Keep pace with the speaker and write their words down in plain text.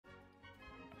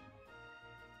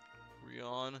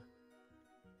John.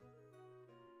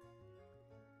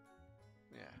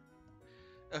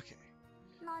 Yeah. Okay.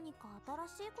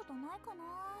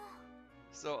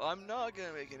 So I'm not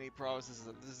gonna make any promises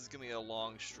that this is gonna be a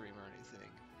long stream or anything.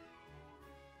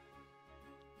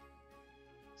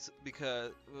 So,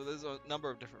 because well, there's a number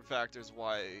of different factors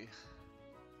why.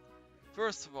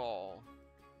 First of all,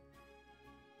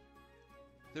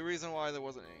 the reason why there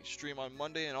wasn't any stream on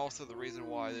Monday, and also the reason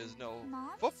why there's no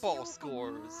football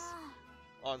scores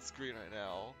on screen right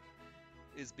now,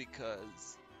 is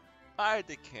because I had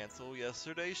to cancel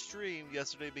yesterday's stream,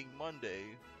 yesterday being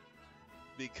Monday,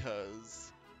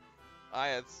 because I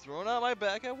had thrown out my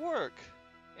back at work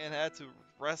and had to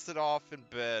rest it off in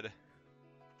bed.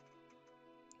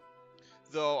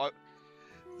 Though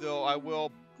I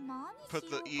will put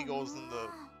the Eagles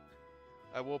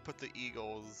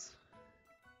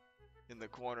in the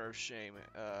corner of shame.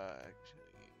 Actually,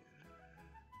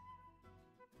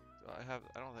 I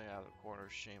don't think I have a corner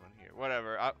of shame on here.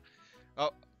 Whatever.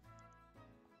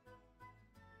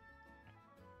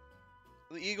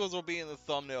 The Eagles will be in the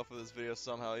thumbnail for this video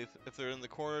somehow, if they're in the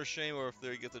corner of shame or if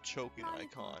they get the choking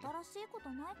icon in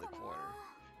the corner.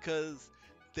 Because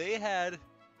they had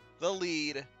the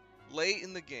lead late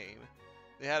in the game.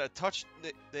 They had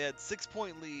they had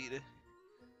 6-point lead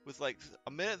with like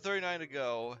a minute 39 to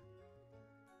go.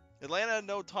 Atlanta had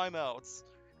no timeouts.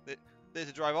 They had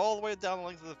to drive all the way down the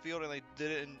length of the field, and they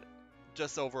did it in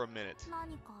just over a minute.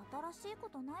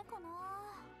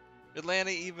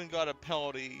 Atlanta even got a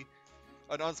penalty,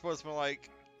 an unsportsmanlike,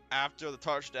 after the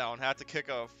touchdown, had to kick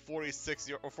a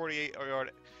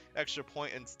 48-yard extra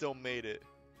point and still made it.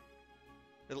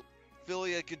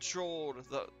 Philly had controlled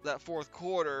that fourth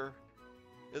quarter.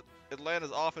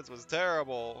 Atlanta's offense was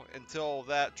terrible until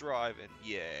that drive, and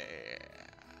yeah,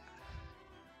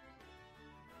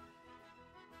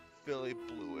 Philly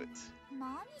blew it.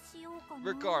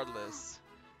 Regardless,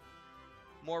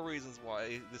 more reasons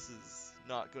why this is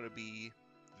not going to be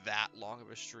that long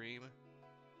of a stream.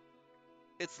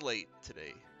 It's late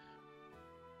today.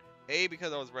 A,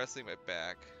 because I was resting my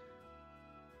back.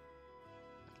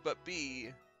 But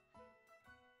B,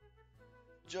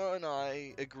 John and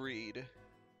I agreed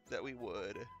that we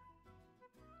would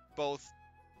both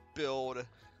build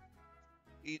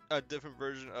a different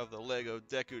version of the Lego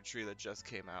Deku Tree that just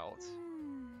came out.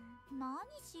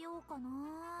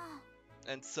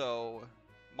 And so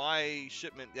my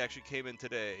shipment actually came in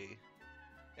today.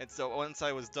 And so once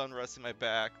I was done resting my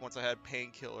back, once I had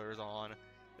painkillers on,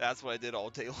 that's what I did all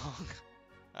day long.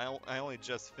 I only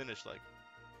just finished like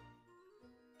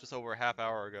just over a half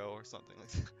hour ago or something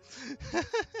like that.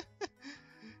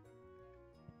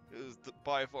 It was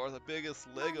by far the biggest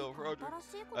Lego project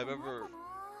I've ever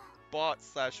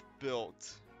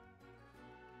bought/built.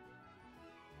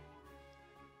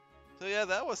 So yeah,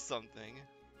 that was something.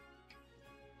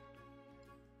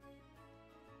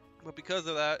 But because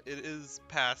of that, it is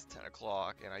past 10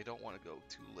 o'clock, and I don't want to go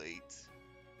too late.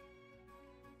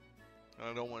 And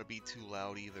I don't want to be too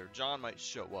loud either. John might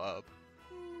show up,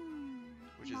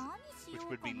 which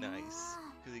would be nice,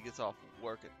 because he gets off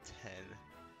work at 10.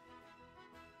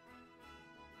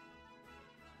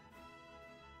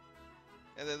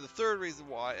 And then the third reason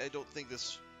why I don't think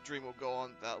this stream will go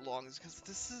on that long is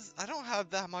because I don't have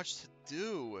that much to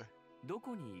do.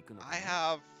 I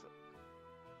have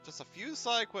just a few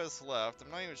side quests left. I'm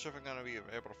not even sure if I'm going to be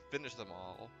able to finish them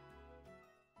all.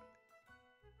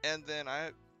 And then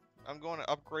I'm going to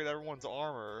upgrade everyone's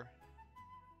armor.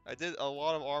 I did a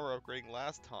lot of armor upgrading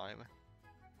last time.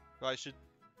 But I should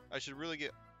really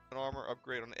get an armor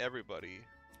upgrade on everybody.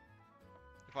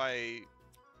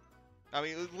 I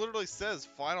mean, it literally says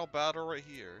final battle right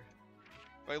here.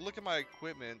 If I look at my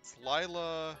equipment,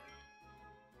 Lila's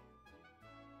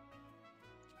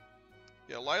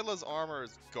armor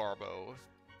is Garbo.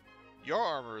 Your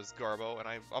armor is Garbo, and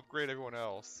I've upgraded everyone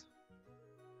else.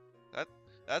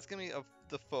 That's gonna be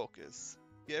the focus.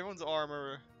 Get everyone's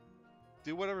armor,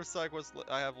 do whatever side quests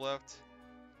I have left,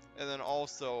 and then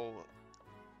also,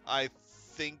 I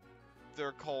think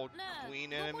they're called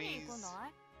queen enemies.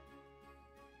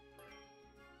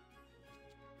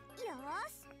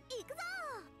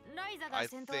 I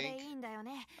think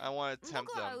I want to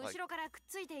tempt them.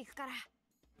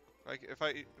 Like if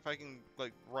I can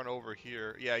like run over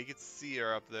here, yeah, you can see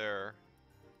her up there.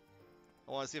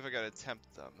 I want to see if I gotta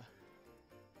tempt them.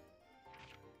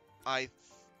 I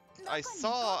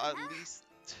saw at least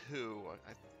 2.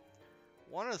 I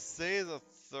want to say the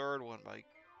third one, but I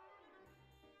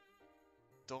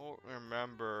don't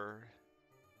remember.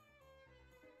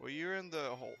 Were you in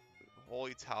the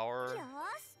Holy Tower?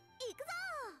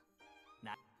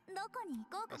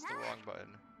 That's the wrong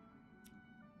button.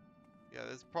 Yeah,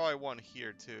 there's probably one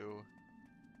here too.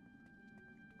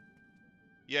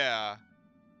 Yeah.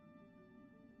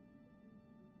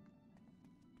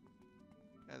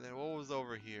 And then what was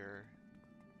over here?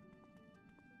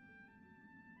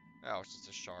 Oh, it's just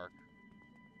a shark.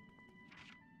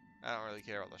 I don't really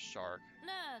care about the shark.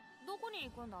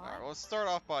 Alright, let's start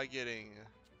off by getting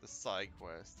the side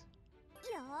quest.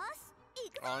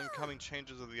 Oncoming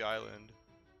changes of the island.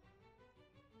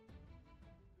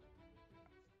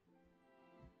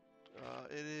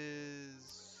 It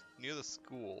is near the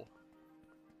school.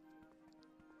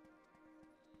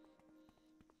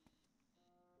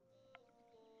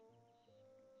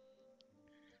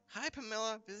 Hi,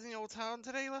 Pamela. Visiting Old Town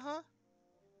today, huh?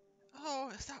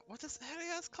 Oh, is that what this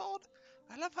area is called?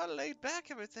 I love how laid back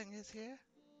everything is here.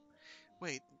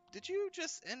 Wait, did you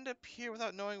just end up here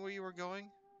without knowing where you were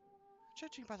going?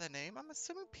 Judging by the name, I'm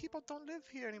assuming people don't live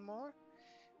here anymore.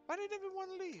 Why did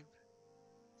everyone leave?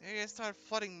 The area started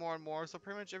flooding more and more, so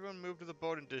pretty much everyone moved to the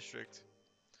boating district.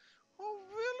 Oh,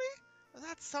 really?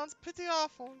 That sounds pretty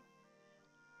awful.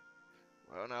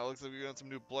 Well, now it looks like we got some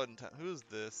new blood in town. Who's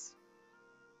this?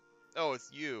 Oh,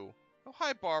 it's you. Oh,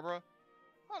 hi, Barbara.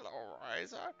 Hello,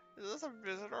 Ryza. Is this a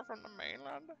visitor from the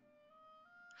mainland?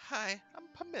 Hi, I'm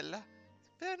Pamela.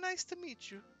 Very nice to meet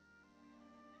you. You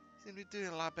seem to be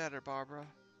doing a lot better, Barbara.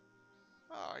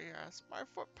 Oh, yes. My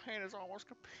foot pain is almost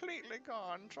completely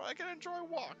gone, so I can enjoy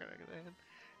walking again.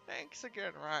 Thanks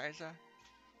again, Ryza.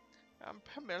 I'm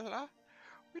Pamela.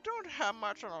 We don't have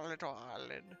much on our little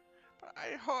island, but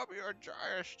I hope you enjoy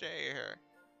your stay here.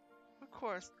 Of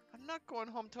course, I'm not going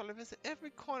home till I visit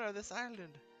every corner of this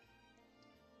island.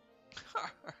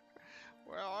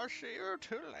 Well, I'll see you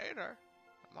two later.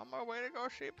 I'm on my way to go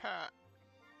see Pat.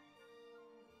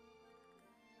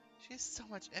 She has so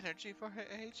much energy for her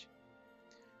age.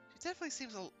 She definitely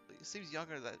seems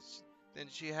younger than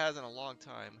she has in a long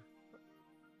time.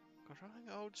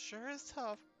 Growing old sure is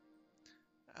tough.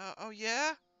 Oh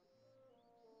yeah?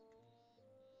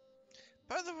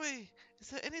 By the way, is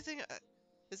there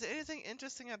anything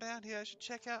interesting around here I should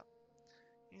check out?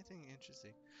 Anything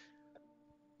interesting?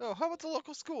 Oh, how about the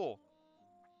local school?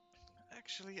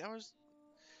 Actually, I was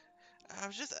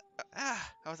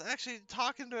actually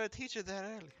talking to a teacher there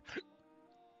earlier.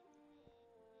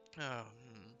 Oh,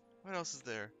 what else is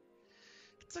there?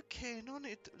 It's okay,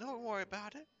 don't worry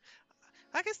about it.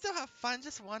 I can still have fun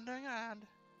just wandering around.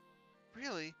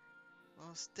 Really?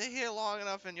 Well, stay here long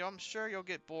enough and I'm sure you'll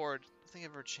get bored. Nothing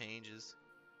ever changes.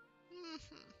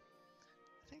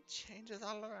 Nothing changes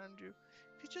all around you.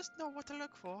 If you just know what to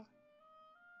look for.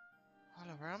 All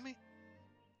around me?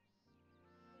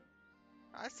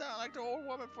 I sound like the old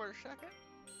woman for a second.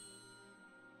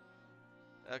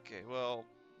 Okay, well,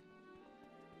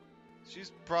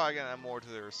 she's probably gonna have more to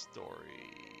their story.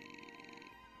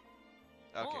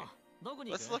 Okay,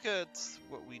 let's look at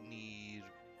what we need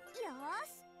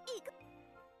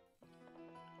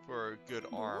for good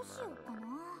armor.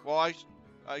 Well,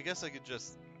 I guess I could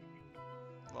just.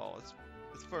 Well, it's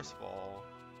first of all,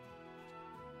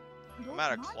 I'm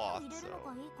out of cloth, so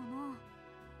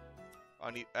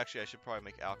actually I should probably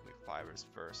make alchemy fibers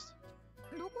first.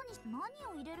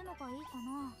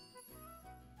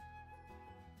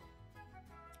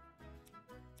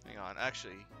 Hang on,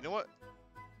 actually, you know what?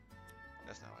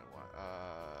 That's not what I want.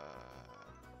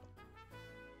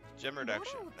 Gem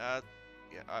reduction.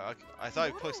 Yeah, I thought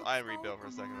you placed iron rebuild for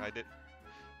a second. I did.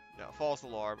 No, false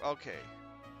alarm. Okay.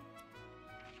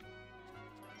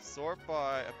 Sort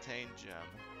by obtain gem.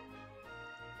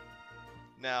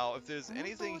 Now, if there's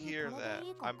anything here that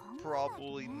I'm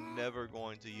probably never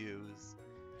going to use,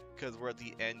 because we're at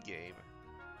the end game.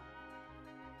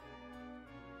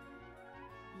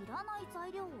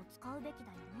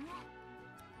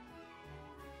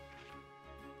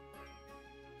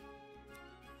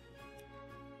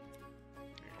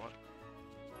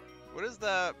 What is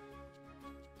that?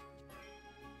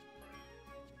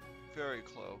 Fairy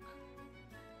cloak.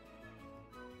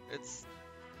 It's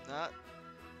not.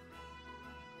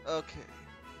 Okay.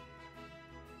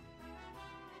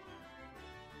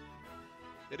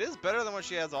 It is better than what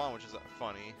she has on, which is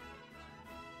funny.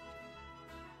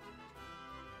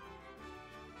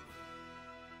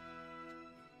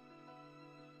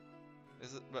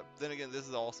 But then again, this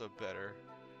is also better.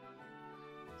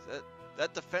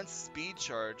 That defense speed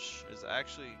charge is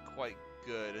actually quite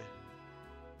good.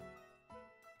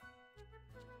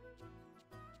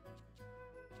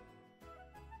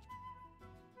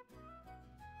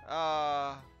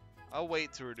 I'll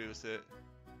wait to reduce it.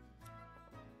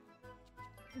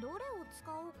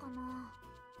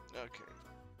 Okay.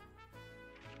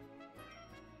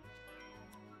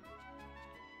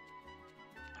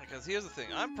 Because here's the thing,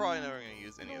 I'm probably never gonna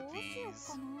use any of these.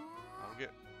 I'll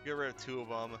get rid of 2 of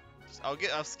them. I'll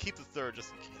keep the 3rd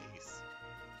just in case.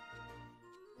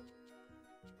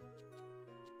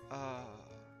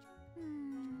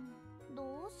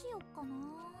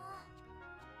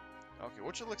 Okay,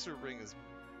 which elixir ring is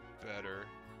better?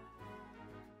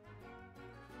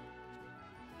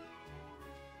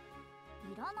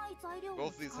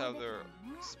 Both of these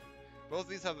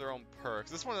have their own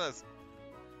perks. This one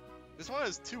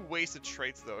has 2 wasted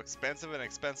traits though, expensive and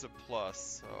expensive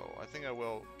plus. So I think I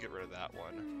will get rid of that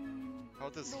one. How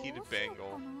about this heated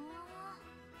bangle?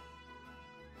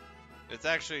 It's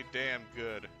actually damn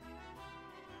good.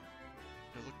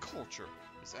 The culture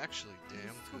is actually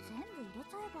damn good.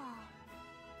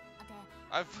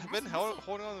 I've been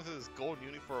holding on to this gold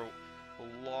uni for a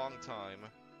long time.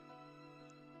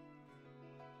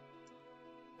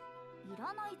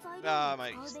 Nah, I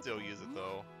might still use it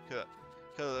though,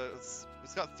 cause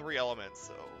it's got 3 elements.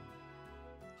 So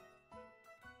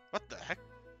what the heck?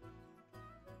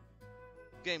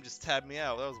 Game just tabbed me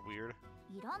out. That was weird.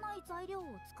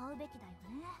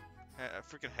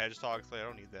 Freaking hedgehog clay. I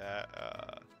don't need that.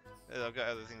 I've got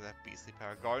other things that have beastly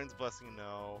power. Guardian's blessing,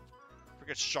 no.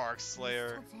 Freaking shark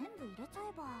slayer.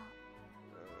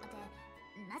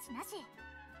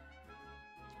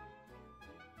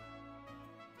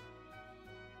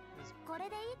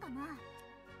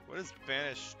 What is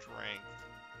banished strength?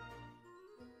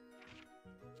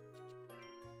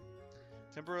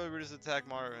 Temporarily reduce attack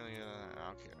moderately. I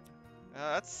don't care.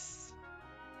 That's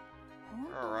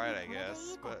alright, I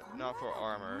guess, but not for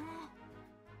armor.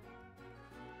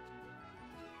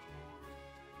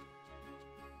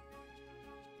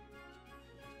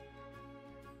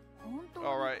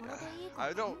 Alright,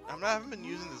 I haven't been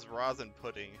using this rosin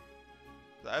pudding.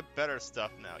 I have better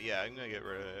stuff now. Yeah, I'm gonna get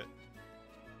rid of it.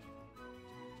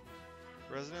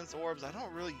 Resonance orbs, I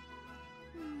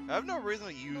have no reason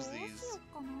to use these.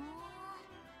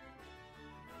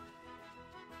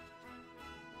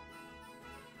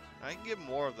 I can get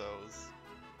more of those.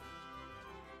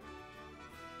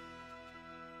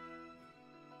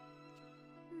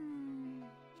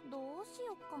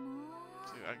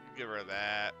 Dude, I can get rid of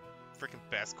that. Freaking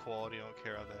best quality, I don't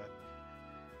care about that.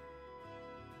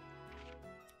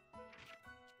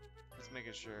 Just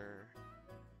making sure.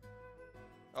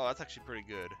 Oh, that's actually pretty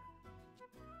good.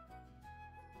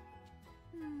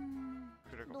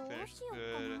 Critical finish,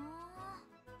 good.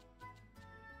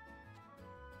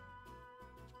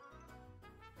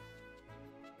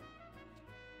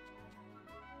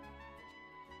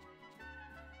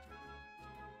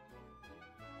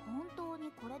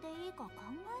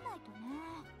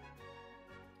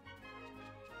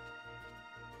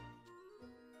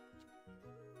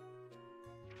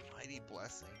 Mighty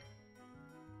blessing.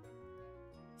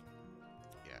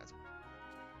 Yeah.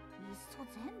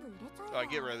 Oh, I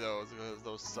get rid of those because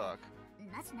those suck.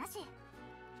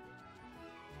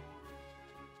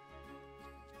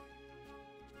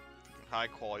 High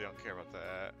quality, I don't care about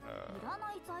that.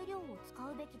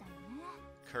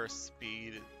 Curse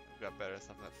speed, I've got better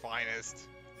stuff than that. Finest.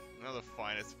 Another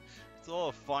finest. It's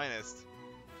all the finest.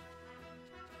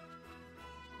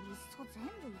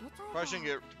 Probably shouldn't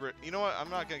get rid. You know what? I'm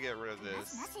not gonna get rid of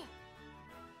this.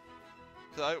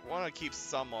 Cause I want to keep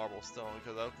some marble stone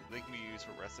because they can be used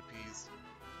for recipes.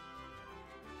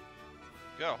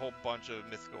 Got a whole bunch of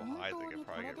mythical hides I could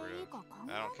probably get rid of.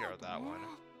 I don't care about that one.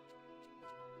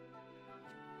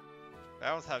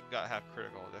 That one's got half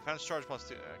critical. Defense charge plus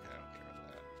 2. Okay, I don't care about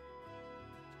that.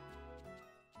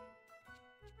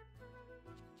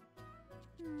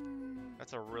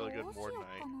 That's a really good Mord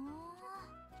Knight.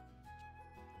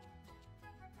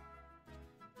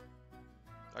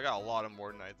 I got a lot of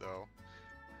Mord Knight though.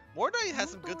 Mord Knight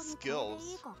has some good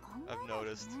skills, I've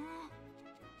noticed.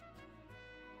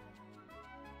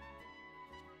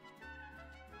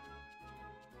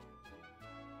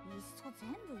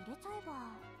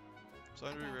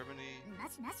 Sundry Remedy.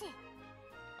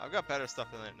 I've got better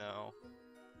stuff than it now.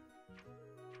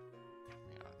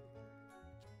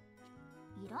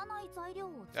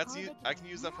 Yeah. I can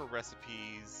use that for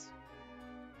recipes.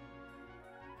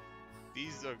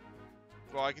 These are.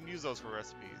 Well, I can use those for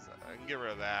recipes. I can get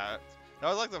rid of that. That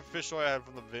was like the fish oil I had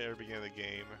from the very beginning of the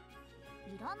game.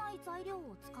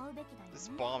 This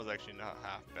bomb is actually not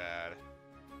half bad.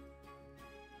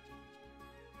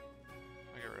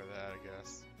 I'll get rid of that, I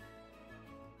guess.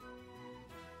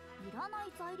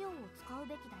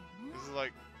 This is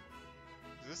like...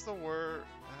 Is this the word?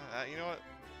 You know what?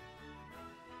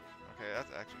 Okay,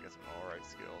 that's actually got some alright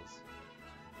skills.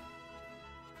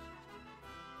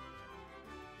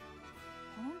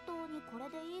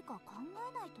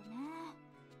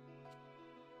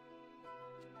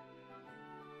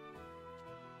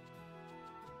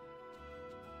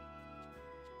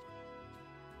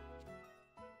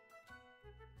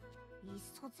 いっ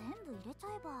そ全部入れちゃ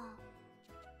えば。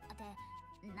で、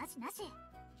なしなし。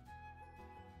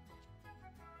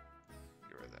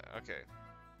 Get rid of that. Okay.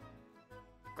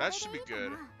 That should be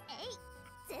good. えい、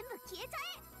全部消えちゃ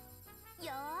え。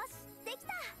よーし、でき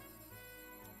た。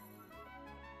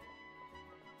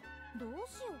どう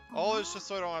しようかな。All is just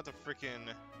so I don't have to freaking.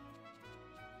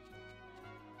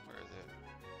 Where is it?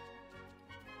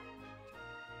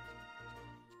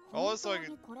 All is so I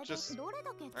can just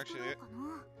actually.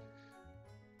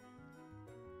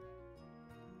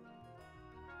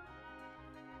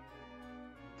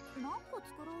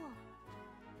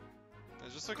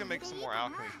 It's just so I can make some more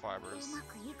alchemy fibers.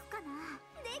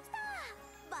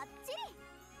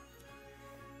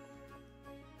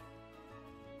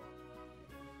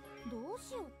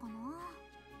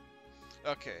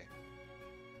 Okay.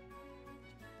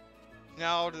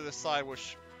 Now to decide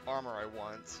which armor I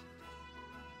want.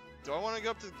 Do I want to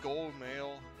go up to gold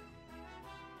mail?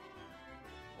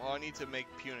 Well, I need to make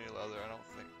puny leather. I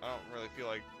don't really feel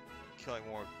like killing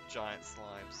more giant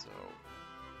slime, so.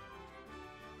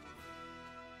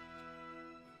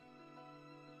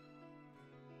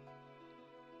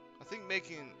 I think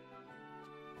making.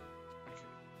 Okay.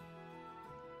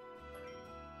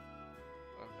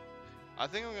 I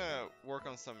think I'm gonna work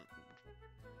on some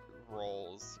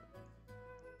rolls.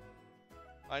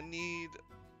 I need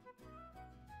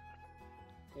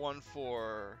one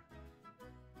for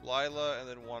Lila and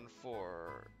then one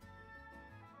for.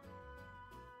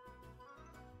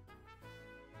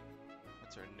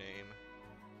 What's her name?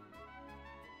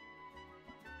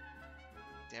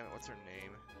 Damn it, what's her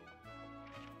name?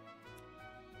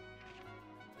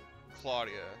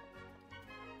 Claudia.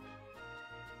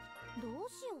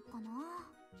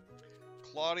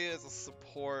 Claudia is a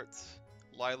support,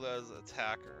 Lila is an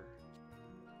attacker.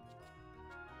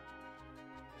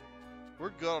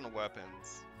 We're good on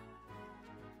weapons.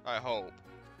 I hope.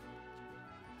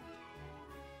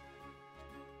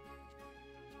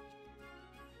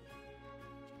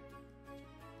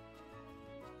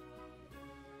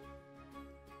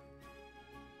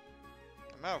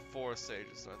 I'm out of 4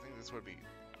 stages, so I think this would be.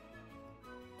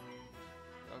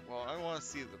 Well, I want to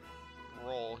see the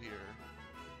roll here.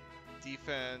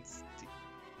 Defense,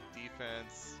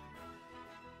 defense.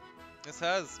 This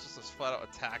has just a flat out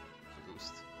attack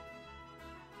boost.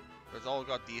 But it's all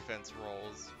got defense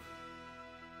rolls.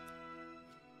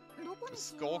 The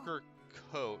Skulker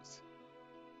coat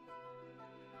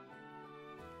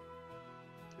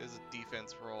is a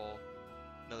defense roll.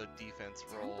 Another defense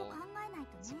roll.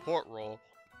 Support roll.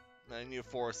 And I need a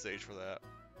 4 stage for that.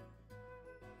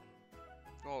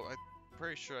 Oh, I'm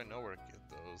pretty sure I know where to get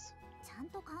those.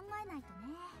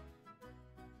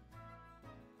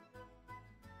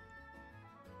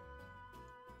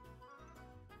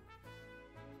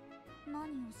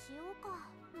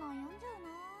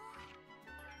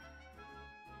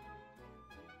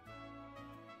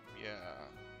 Yeah.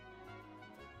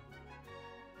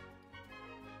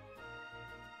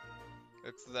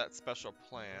 It's that special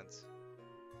plant.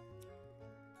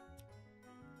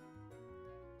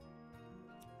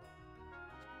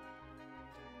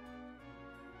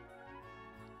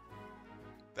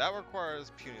 That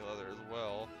requires puny leather as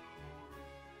well.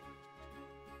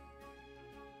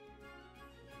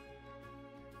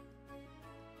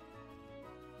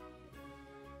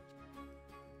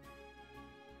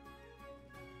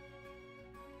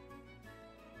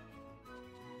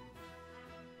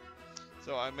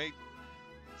 So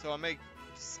I make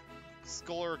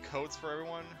Skuller coats for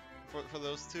everyone for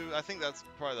those two. I think that's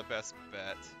probably the best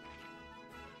bet.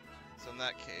 So in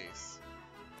that case,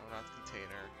 oh, not the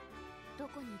container.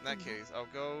 In that case, I'll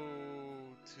go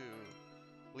to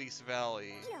Lease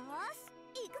Valley.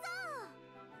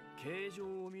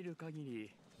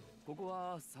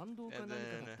 And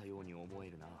then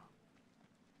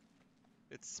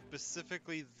it's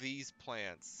specifically these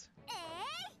plants.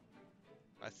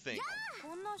 I think.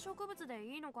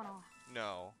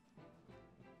 No.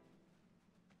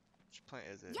 Which plant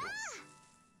is it?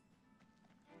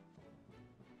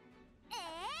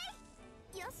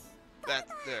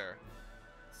 That's there.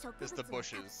 It's the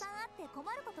bushes.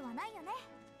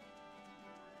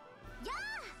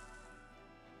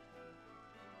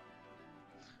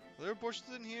 Are there bushes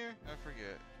in here? I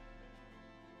forget.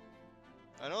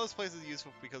 I know this place is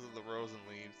useful because of the rose and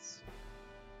leaves.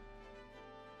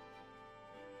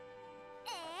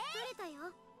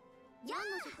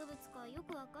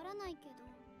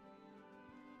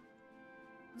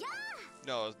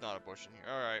 No, there's not a bush in here.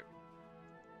 Alright.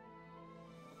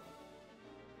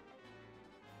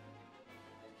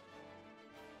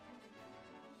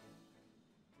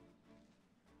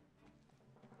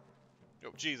 Oh,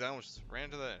 jeez, I almost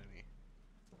ran to that enemy.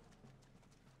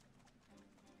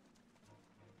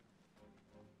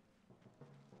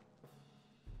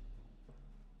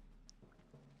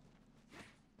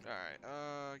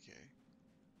 Okay.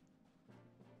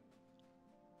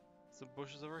 Some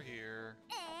bushes over here.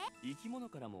 That's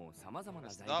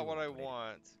not what I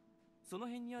want. その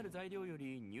辺にある材料よ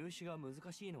り入手が難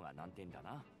しいのが難点だ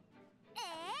な。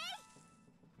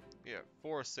Yeah,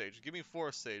 forest sage. Give me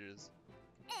forest sages.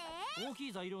 大き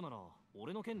い材料なら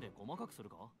俺の剣で細かくする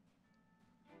か?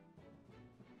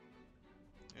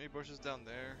 Any bushes down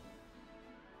there?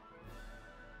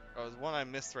 Oh, there's one I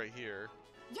missed right here.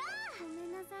 ごめ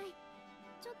んなさい。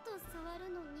ちょっと触る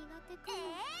の苦手かも。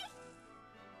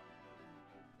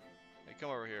Hey, come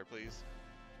over here, please.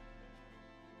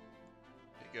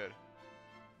 Okay, good.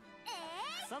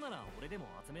 草なら俺でも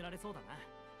集められそうだな。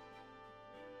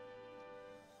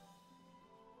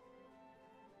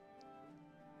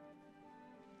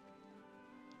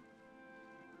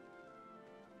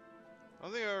I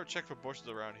don't think I ever checked for bushes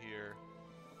around here.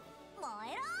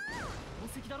 燃えろ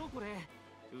宝石だろこれ。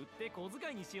売って小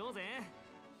遣いにしようぜ。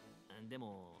で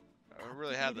も I don't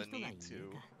really have the need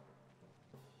to.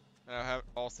 And I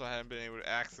also haven't been able to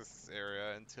access this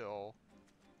area until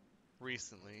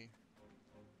recently.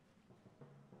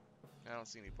 I don't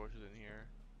see any bushes in here.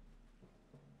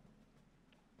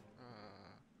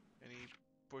 Any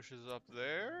bushes up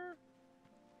there?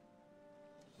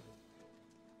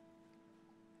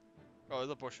 Oh, there's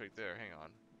a bush right there. Hang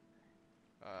on.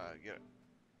 Get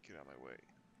out of my way.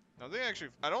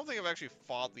 I don't think I've actually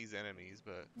fought these enemies,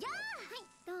 but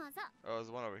oh, there's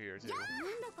one over here too.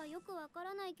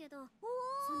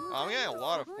 I'm getting a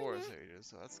lot of forest sages,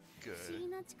 so that's good.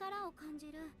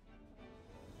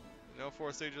 No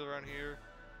forest sages around here.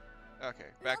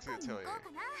 Okay, back to the atelier.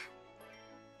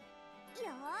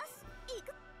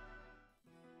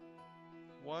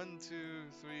 1, 2,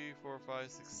 3, 4,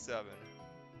 5, 6, 7.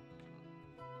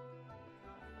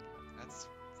 That's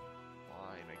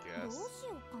fine, I guess.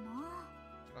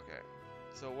 Okay,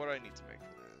 so what do I need to make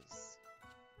for this?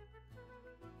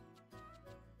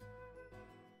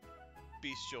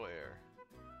 Bestial air.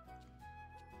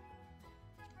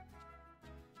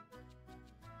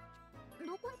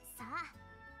 どこさあ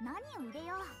何を入れ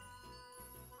よ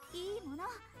う。いいもの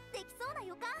できそうな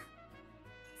予感。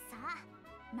さあ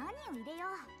何を入れよ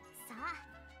う。さあ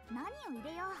何を入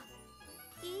れよ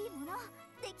う。いいもの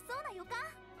できそうな予感。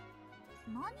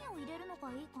何を入れるの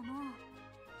がいいかな。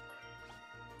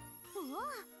うわ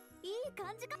いい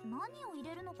感じか。何を入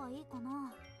れるのがいいか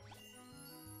な。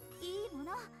いいも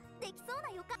のできそうな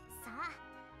予感。さあ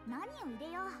何を入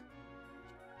れよう。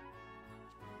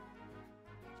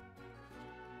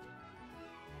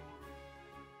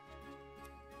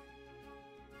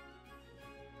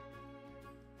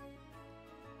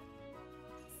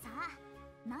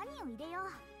何を入れよう。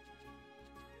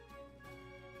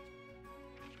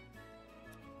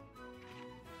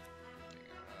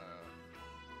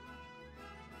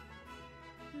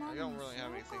I don't really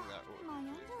have anything that would want.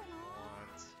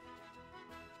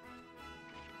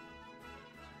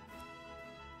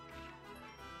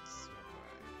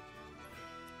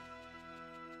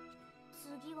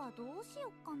 次はどうしよ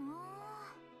っかな。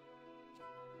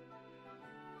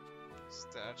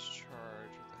Stats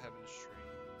charge with the heaven stream.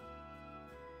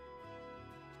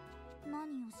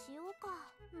 何をしようか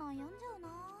悩んじゃうな。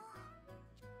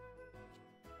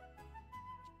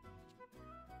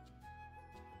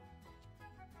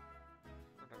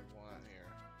What do I want here?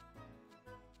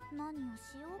 何をし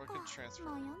ようか悩ん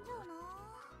じゃうな。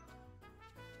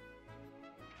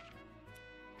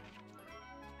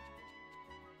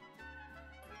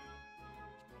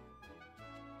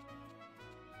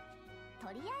と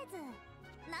りあえず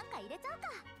なんか入れちゃうか。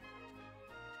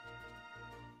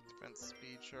Defense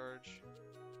speed charge.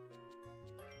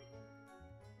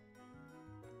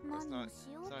 何 It's を not,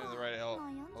 しよ it's うか not in the right 悩んじゃうな。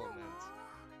 element.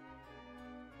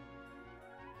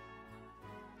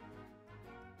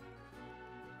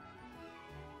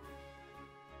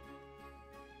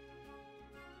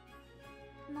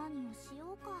 何をし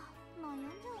ようか悩ん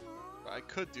じゃう But I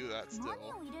could do that な。 still.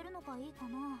 何を入れるのがいいか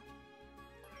な。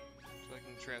 So I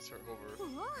can transfer over. う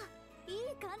わいい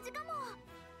感じかも。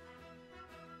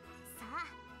さあ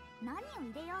何を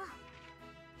入れよう。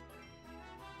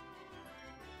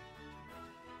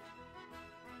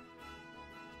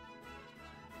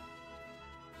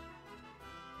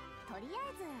とりあ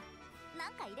えずな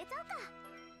んか入れちゃうか。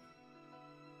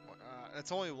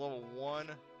It's only level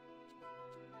 1.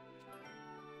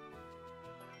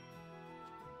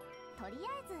 とりあ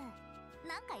えず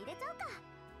なんか入れちゃうか。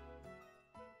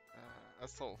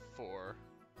That's level 4.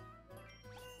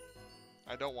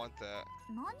 I don't want that.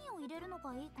 何を入れるの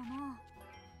がいいかな。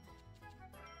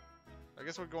 I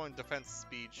guess we're going defense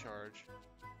speed charge.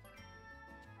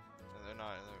 And they're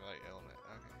not in the right element.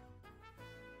 Okay.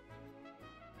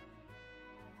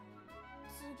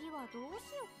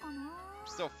 I'm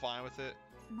still fine with it.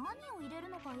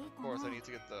 Of course, I need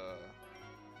to get the...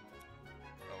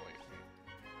 Oh, wait.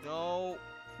 No!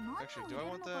 Actually, do I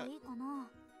want that?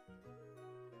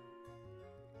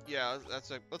 Yeah, that's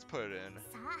like... Let's put it in.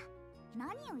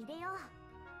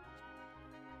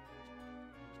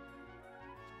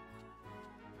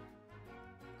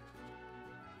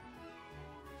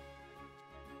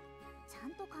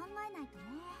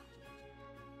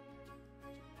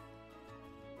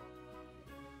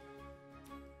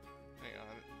 Hang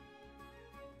on.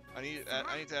 I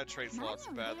need to add trade slots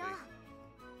badly.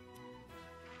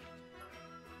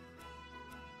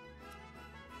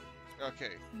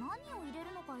 Okay.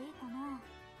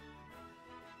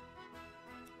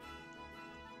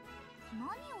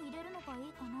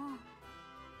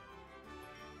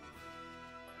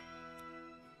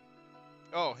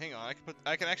 Oh, hang on.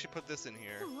 I can actually put this in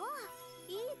here.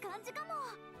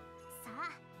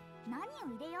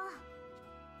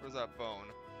 Where's that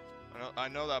bone? I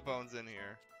know that bone's in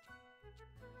here.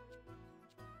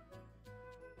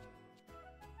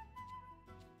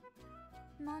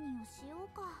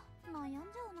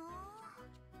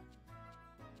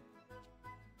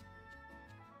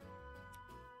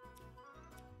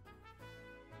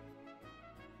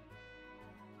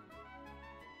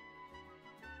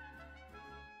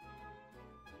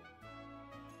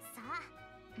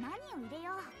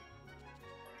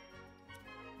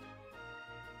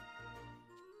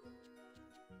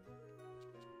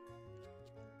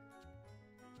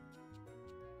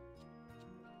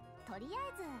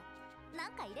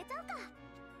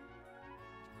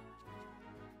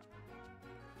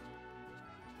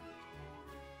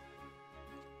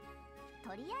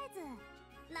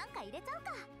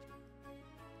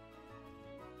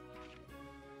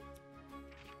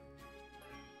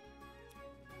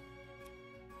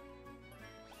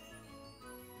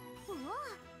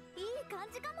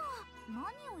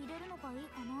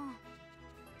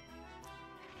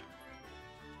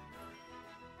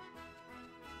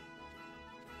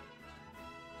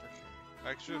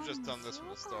 I should have just done this from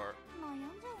the start.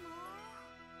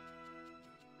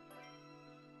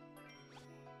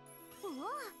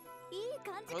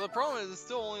 Well, the problem is it's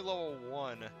still only level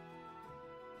 1.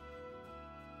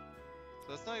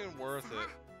 So it's not even worth it.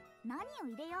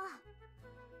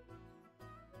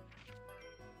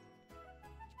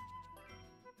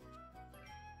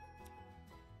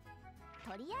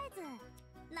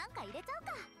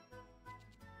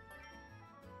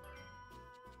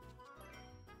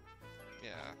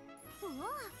 Yeah.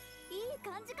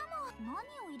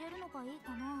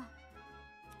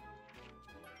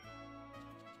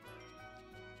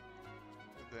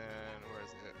 Then, where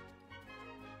is it?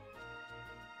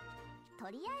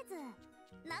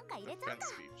 Defense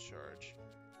speed charge.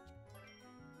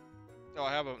 Oh,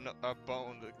 I have a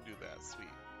bone to do that.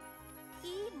 Sweet.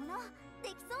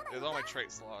 There's all my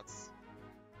trait slots.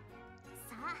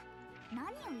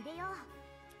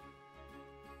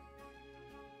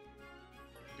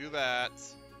 Do that.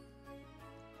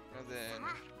 And then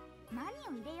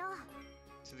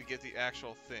to get the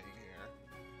actual thing here.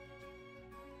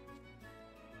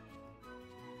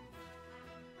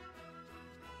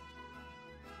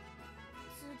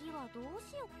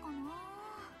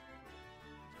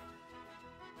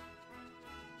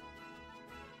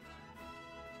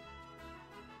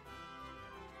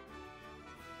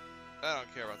 I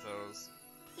don't care about those.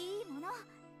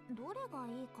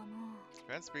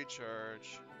 Defense speed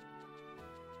charge.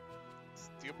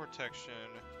 Steel protection.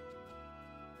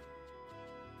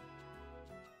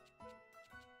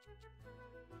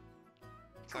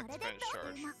 Attack defense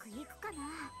charge.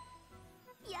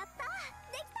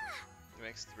 It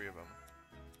makes 3 of them.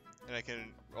 And I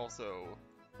can also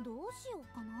do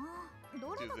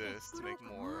this to make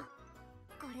more.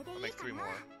 I'll make 3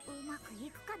 more.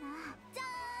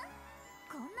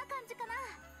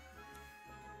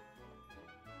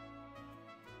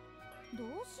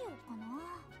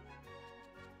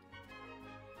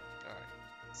 Alright.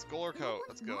 Scholar coat,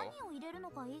 let's go.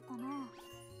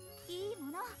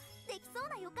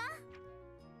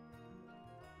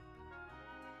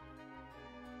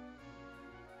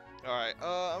 Alright,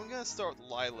 I'm gonna start with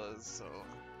Lila's, so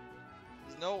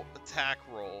there's no attack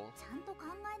roll.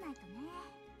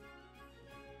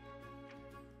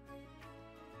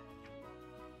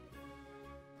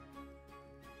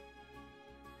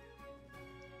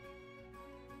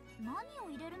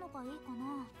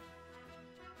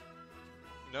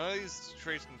 None of these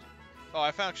traits can... Oh,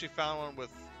 I actually found one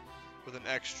with an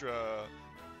extra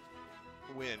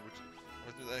wind, which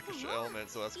with an extra element,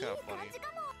 so that's kind of funny.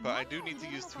 But I do need to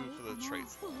use 2 for the trait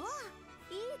slots,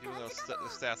 even though the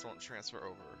stats won't transfer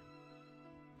over.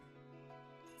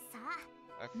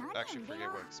 I actually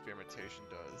forget what experimentation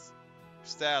does.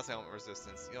 Status element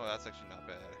resistance. You know, that's actually not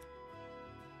bad.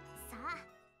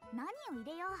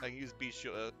 I can use beat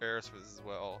shield arrows for this as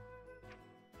well.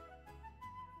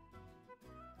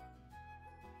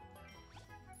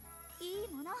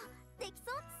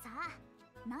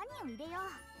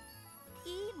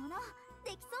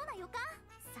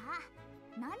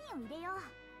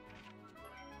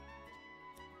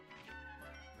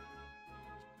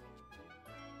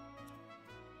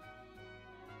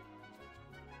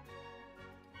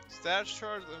 Status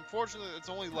charge, unfortunately, it's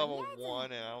only level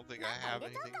 1, and I don't think I have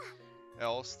anything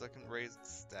else that can raise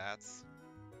its stats.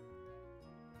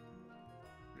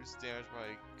 Reduce damage by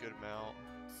a good amount.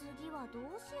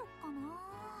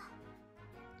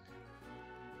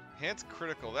 Enhanced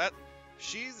critical.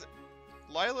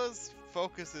 Lila's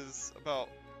focus is about.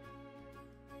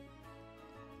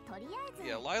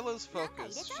 Yeah, Lila's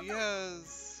focus. She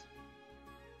has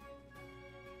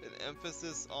an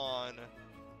emphasis on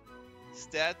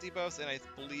stat debuffs and I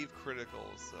believe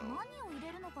criticals, so.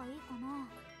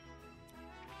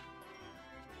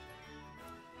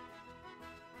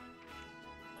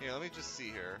 Here, let me just see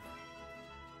here.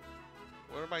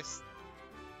 What are my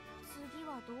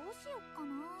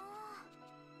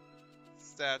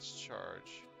stats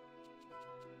charge?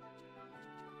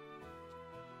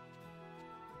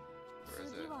 Where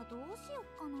is it?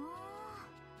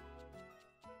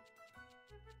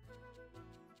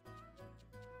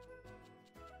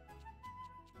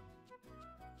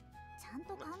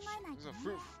 There's a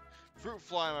fruit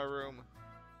fly in my room.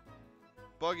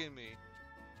 Bugging me.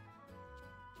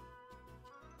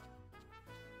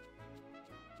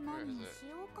 Where is it?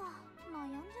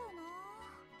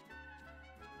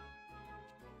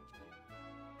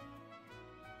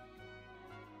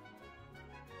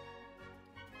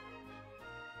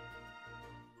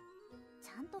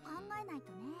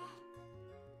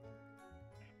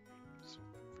 So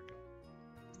freaking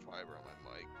fiber on my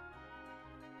mic.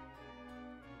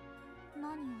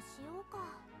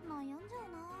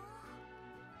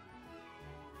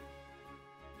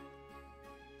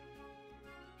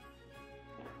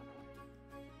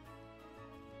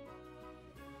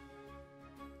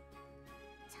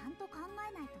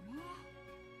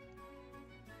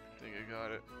 I think I got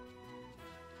it.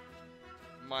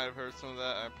 Might have heard some of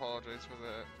that. I apologize for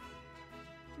that.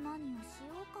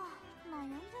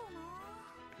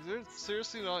 Is there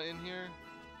seriously not in here?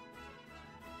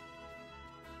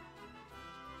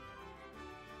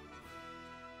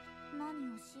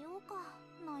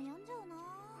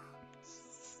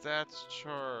 Stats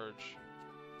charge.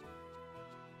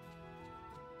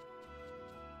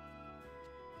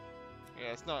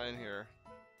 Yeah, it's not in here.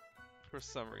 For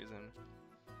some reason.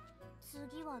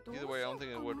 Either way, I don't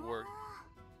think it would work.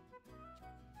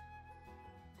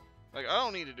 Like, I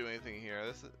don't need to do anything here.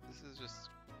 This is just.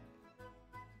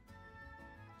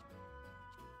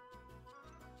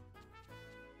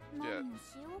 Yeah.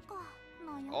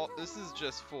 This is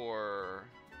just for.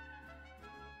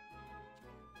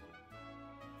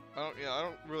 I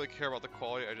don't really care about the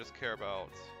quality. I just care about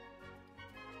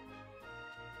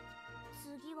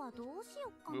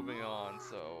moving on.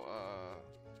 So,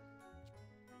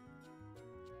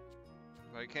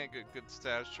 if I can't get good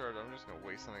status chart, I'm just gonna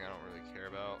waste something I don't really care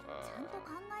about.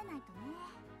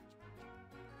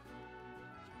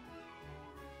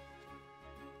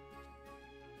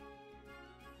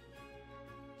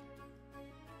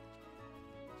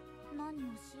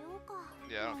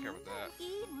 Yeah, I don't care about that.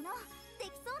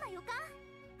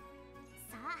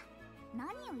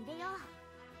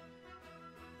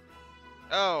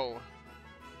 Oh,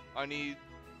 I need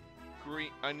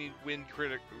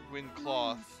wind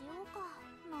cloth.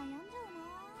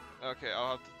 Okay,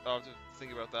 I'll have to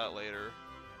think about that later.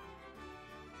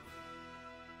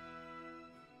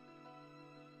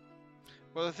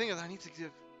 Well, the thing is, I need to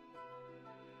give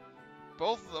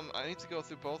both of them. I need to go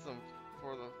through both of them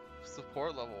for the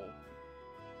support level.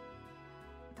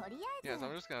 Yes,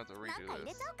 I'm just gonna have to redo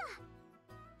this.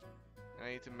 I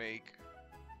need to make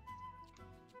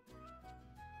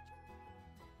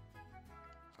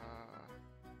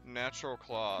natural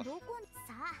cloth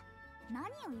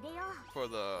for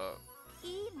the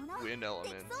wind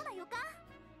element.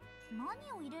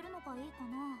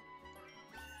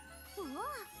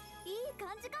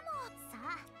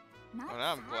 Oh,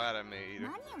 now I'm glad I made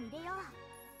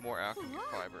more alchemy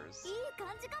fibers.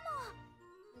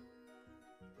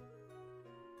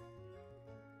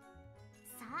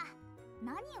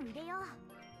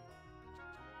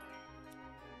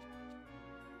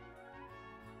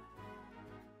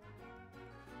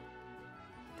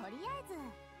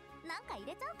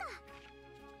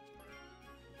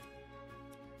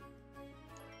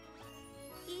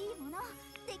 の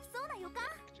できそうな予感。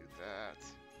 Do that.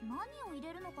 何を入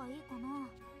れるのがいいかな。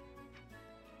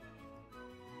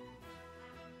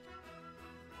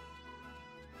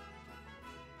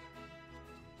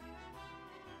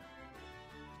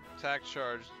 Attack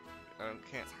charge. I don't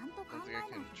think I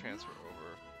can transfer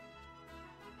over.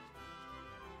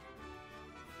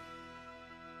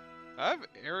 I have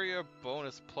area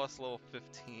bonus plus level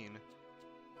 15.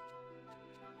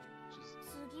 Which is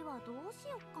次はどうし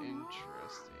よっかな。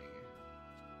 interesting.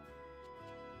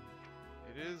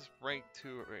 It is rank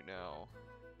 2 right now.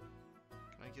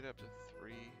 Can I get up to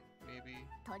 3, maybe?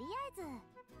 とりあえず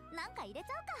なんか入れち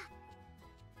ゃうか。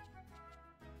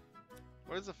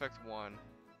 What is effect 1?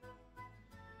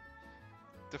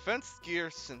 Defense gear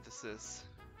synthesis.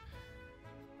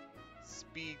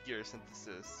 Speed gear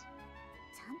synthesis.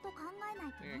 ちゃんと考えな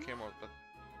いと I ね。 think I care more about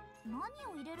何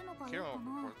を入れるのがいい care か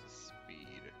more な。 about the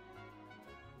speed.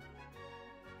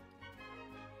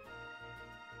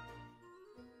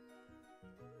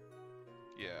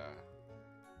 Yeah.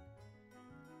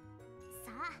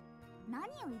 さあ何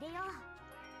を入れよう。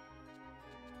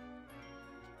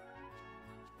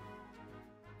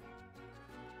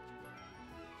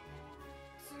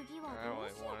 次は I ど don't う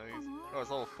like しよ one of う these. か Oh, it's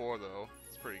な。 level 4 though.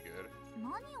 It's pretty good.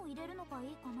 何を入れるのが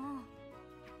いいかな。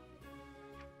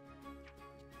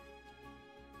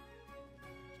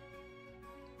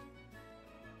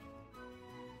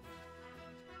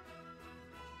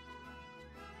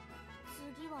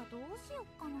 次はどうしよ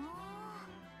っかな。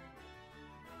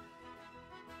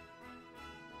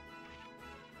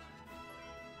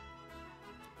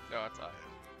 No, it's item.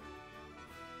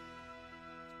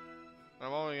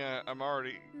 I'm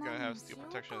already gonna have steel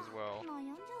protection as well. 悩ん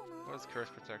じゃうな。 What is curse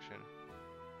protection?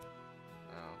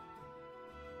 Oh.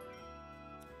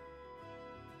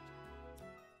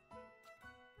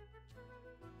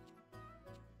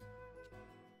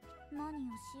 何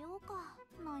をしようか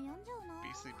悩んじゃうな。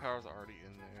 Beastly power's already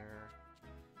in there.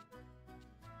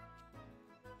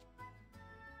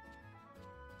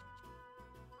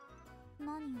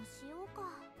 何をしようか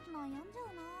悩んじゃ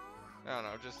うな。 I don't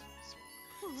know, just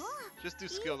うわ just do いい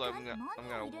skills 感 I'm じ。 gonna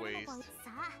何を入れるのか waste.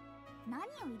 さあ何を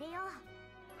入れよう。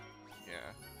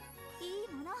 Yeah. い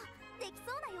いものでき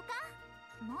そうな予感。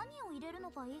何を入れるの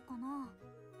がいいかな。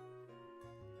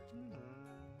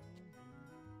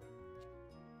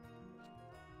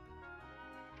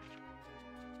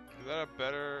 Is that a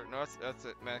better? No, that's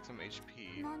at maximum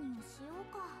HP. 何をしよう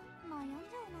か悩んじ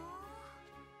ゃうな。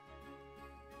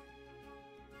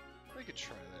 I could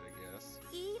try that, I guess.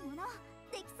 いいもの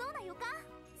できそうな予感。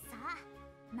さあ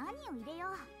何を入れよ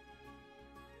う。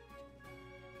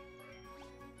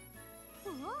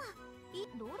うわ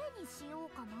どれにしよう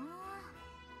かな。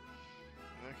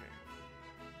 Okay.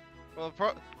 Well, the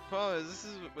problem is this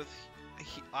is with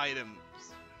items,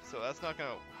 so that's not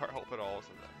gonna help at all. So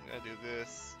I'm gonna do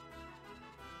this.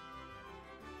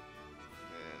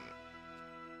 Then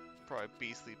probably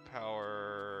beastly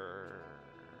power,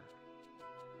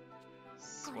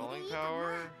 swelling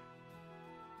power.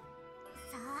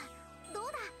 さあどう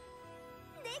だ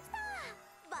できた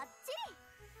バッチ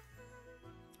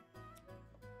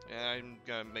And I'm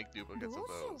gonna make リ。 duplicates どう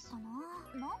of しよ those. うかな。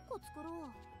何個作ろ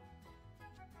う。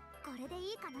これで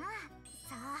いいかな。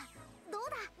さあどう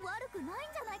だ悪くない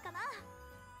んじゃないかな。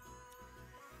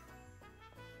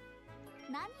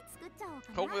何作っちゃおう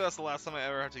かな。 Hopefully that's the last time I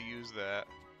ever have to use that.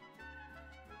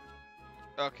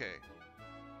 Okay.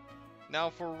 Now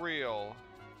for real.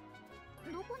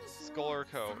 どこにしよう。 Skuller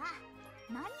coat. さあ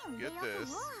何を入れようか。 Get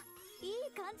this. うわい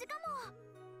い感じかも。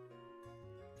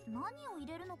何を入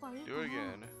れるのがいいか Do な。 it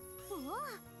again. うわ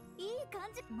いい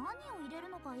感じ。何を入れる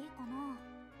のがいいかな。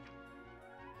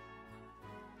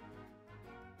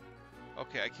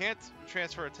 Okay, I can't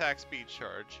transfer attack speed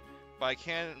charge, but I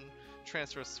can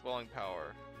transfer swelling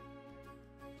power.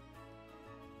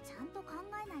 ちゃんと考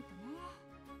えないとね。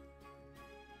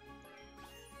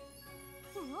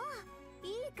うわい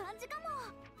い感じかも。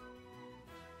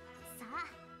さあ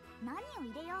何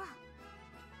を入れよう。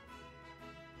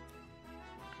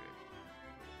 Okay.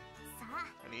 さあ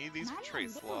I need these 何を for 入れ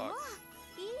trait うわ slots.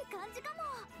 いい感じかも。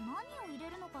何を入れ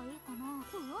るのがいいかな。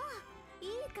うわいい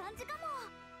感じかも。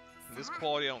 This さあ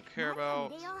quality I don't care 何を about.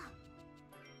 入れよう。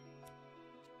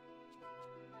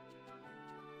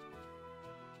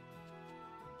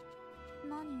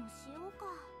何をしようか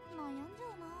悩んじゃ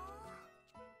うな。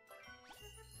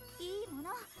いいもの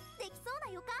できそう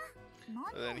な予感。何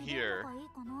を入れるのがいい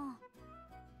かな。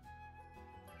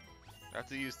 I have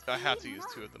to use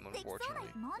 2 of them, できそうな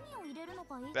unfortunately. 何を入れるの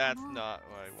がいいか That's な。 not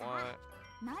what I want.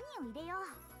 何を入れよ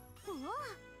う。うわ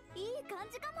いい感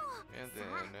じかも。 And さ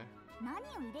あ then 何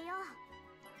を入れよ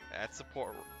add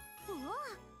support. う。うわ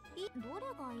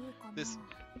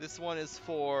This one is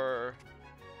for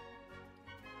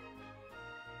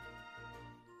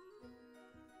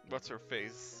what's her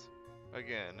face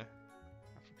again.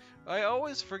 I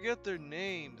always forget their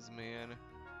names, man.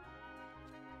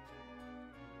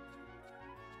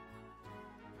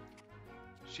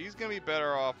 She's gonna be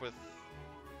better off with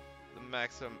the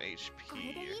maximum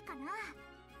HP.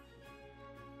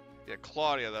 Yeah,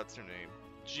 Claudia, that's her name.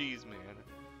 Jeez, man.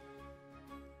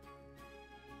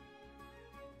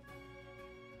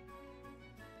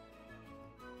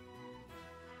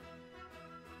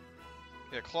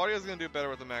 Yeah, Claudia's gonna do better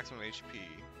with the maximum HP.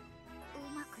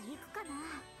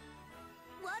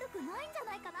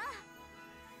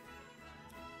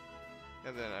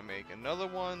 And then I make another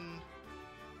one.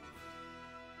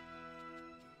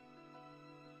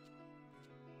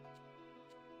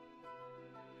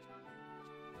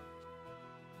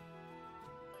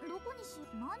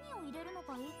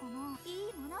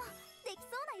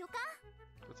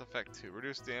 What's effect 2?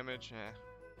 Reduce damage? Eh.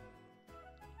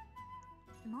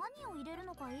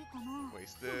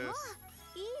 Waste this.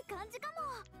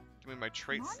 Give me my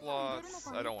trait slots.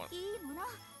 I don't want.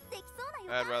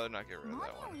 I'd rather not get rid of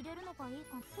that one.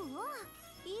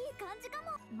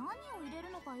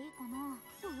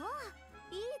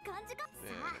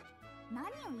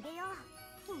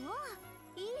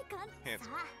 Hands.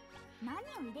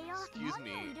 Excuse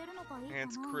me.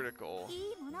 Hands critical.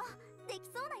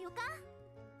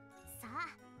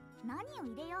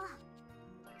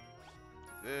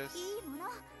 This.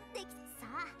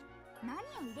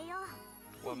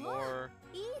 One more.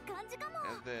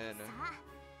 And then.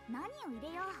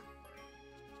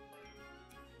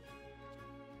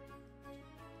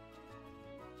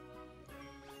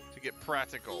 To get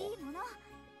practical.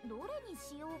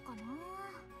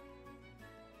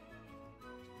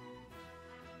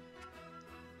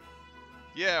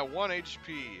 Yeah, 1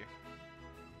 HP.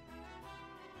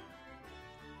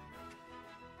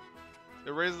 It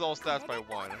raises all stats by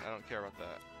 1. I don't care about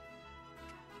that.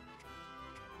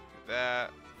 Do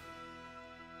that.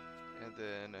 And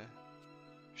then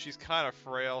she's kind of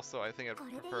frail, so I think I'd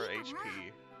prefer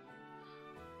HP.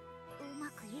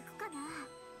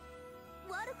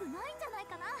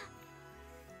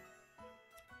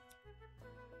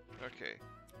 Okay.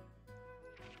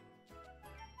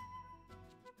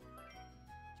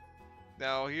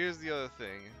 Now, here's the other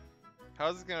thing.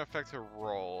 How's this gonna affect her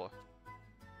roll?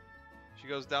 She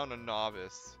goes down to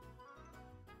novice.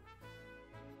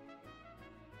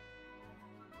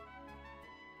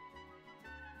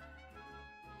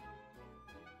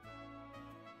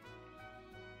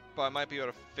 But I might be able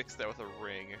to fix that with a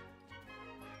ring.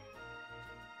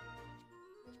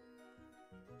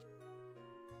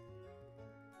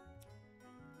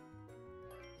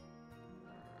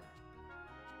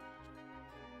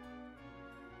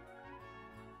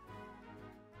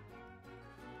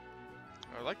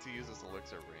 I'd like to use this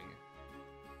elixir ring.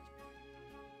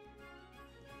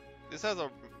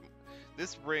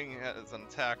 This ring has an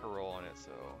attacker roll on it,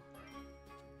 so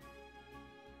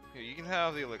here, you can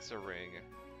have the elixir ring.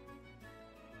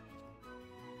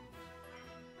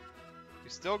 You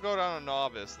still go down a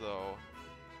novice though.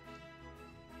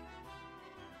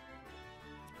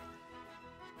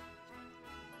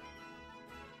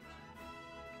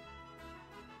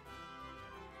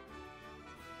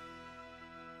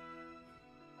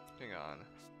 Hang on.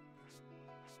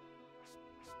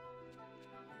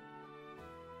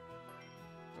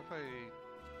 What if I...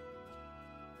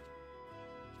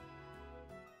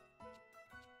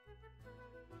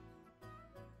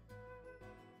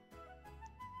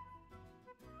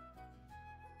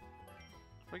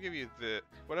 If I give you the...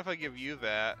 What if I give you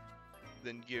that,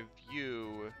 then give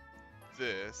you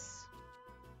this,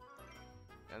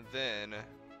 and then...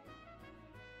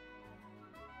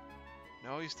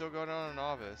 No, you still go down a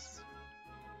novice.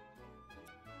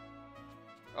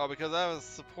 Oh, because I was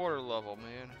supporter level,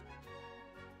 man.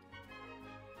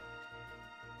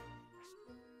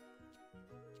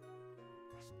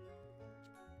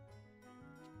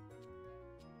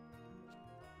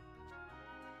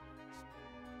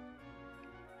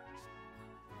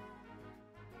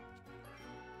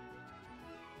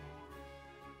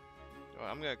 Oh,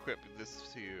 I'm gonna equip this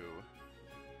to you.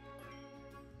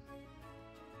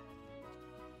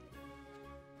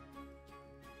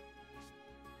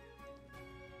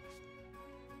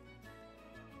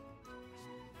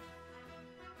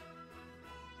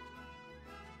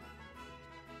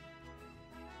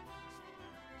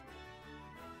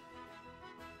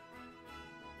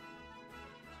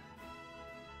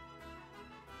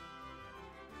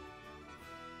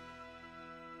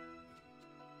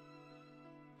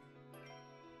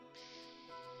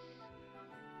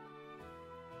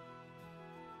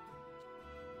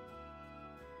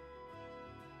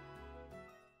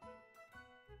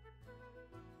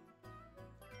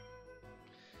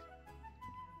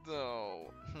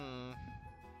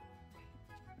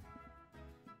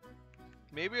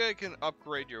 Maybe I can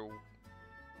upgrade your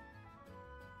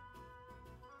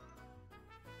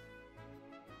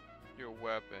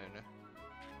weapon.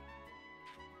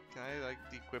 Can I like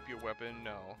equip your weapon?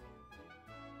 No.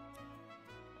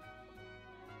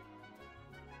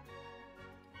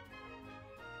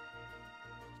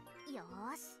 よ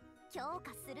ーし、強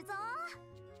化するぞ。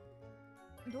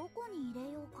どこに入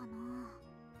れようかな。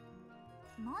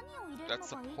何を入れるのがいい That's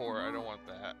かな。 support. I don't want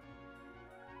that.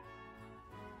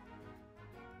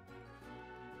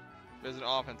 There's an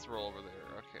offense roll over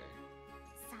there. Okay.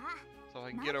 さあ、 So if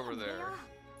I can get over there.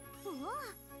 うわ、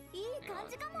いい Hang 感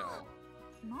じ on. かも。 No.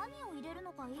 何を入れる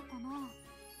のがいいかな。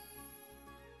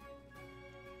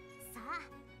さあ、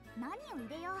何を入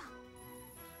れよう。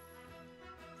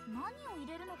何を入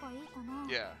れるのがいいかな。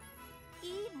 Yeah.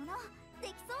 いいもので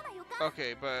きそうな予感。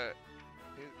 Okay, but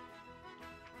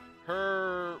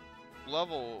her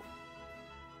level.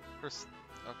 Okay.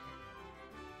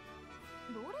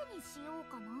 どれにしよう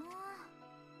かな。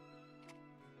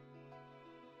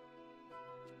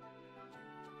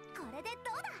これでど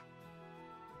うだ。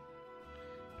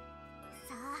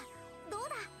さあ、どう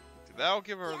だ。 That'll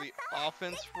give her the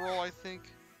offense roll, I think.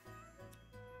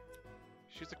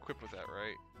 She's equipped with that,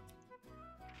 right?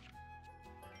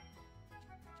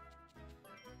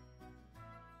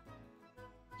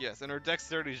 Yes, and her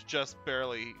dexterity is just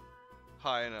barely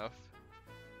high enough.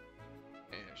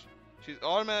 And she's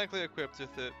automatically equipped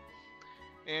with it.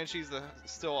 And she's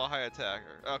still a high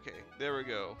attacker. Okay, there we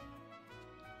go.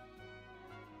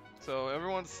 So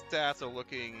everyone's stats are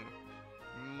looking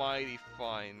mighty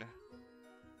fine.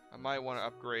 I might want to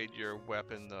upgrade your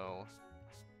weapon though.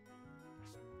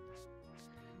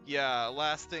 Yeah,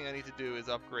 last thing I need to do is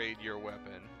upgrade your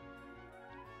weapon.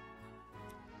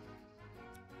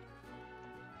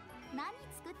 何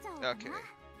作っちゃおうかな。 Okay.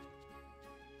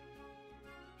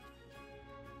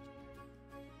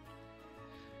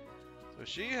 So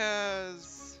she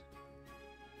has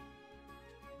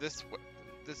this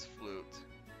flute.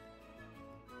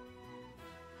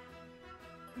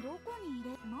 どこに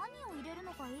入れ、何を入れる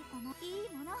のがいいかな。いい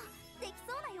ものでき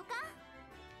そうな予感。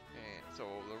 And so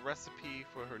the recipe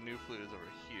for her new flute is over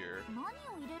here. 何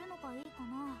を入れるのがいいか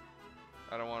な。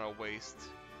 I don't want to waste.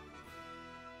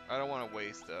 I don't want to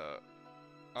waste.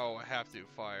 Oh, I have to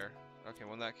fire. Okay,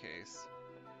 well in that case.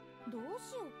 どう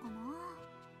しようかな。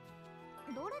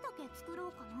どれだけ作ろ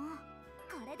うかな。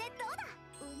これでどうだ。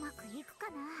うまくいくか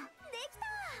な。でき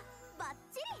た。バッ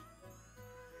チリ。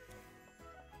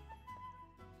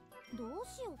どう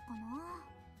しようかな。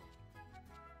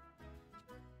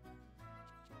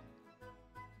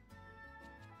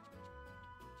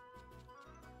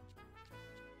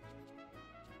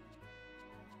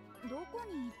どこ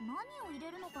に何を入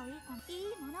れるのがいいかな。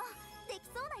いいものでき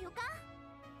そうな予感。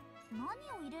何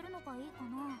を入れるのがいいか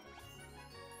な。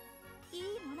い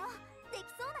いものでき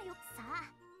そうな予感。さ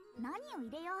あ、何を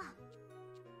入れよう。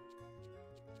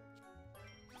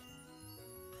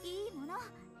いいもの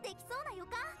できそうな予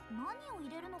感。何を入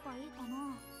れるのがいいかな。う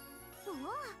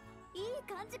わ、いい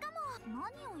感じかも。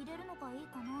何を入れるのがいい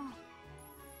かな。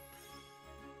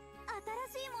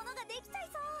新しいものができちゃい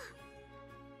そう。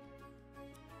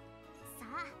さ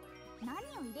あ、何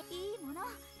を入れ、いいもの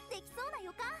できそうな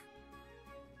予感。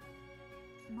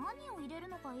何を入れる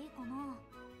のがいいかな。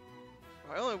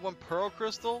 I only have one pearl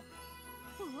crystal?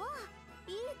 うわ、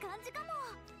いい感じかも。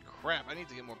 Crap, I need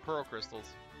to get more pearl crystals.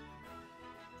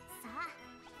 さあ、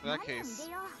 In that 何を case, 入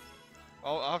れよう。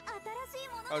 I'll 新しい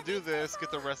もの I'll がで do きちゃい this, そう。 get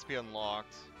the recipe unlocked.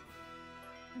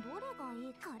 どれがい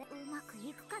い。これうまく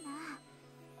いくかな。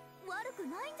悪く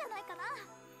ないんじゃないかな。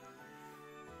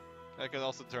 I can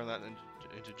also turn that into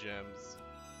gems.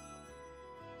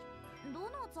 ど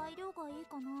の材料がいい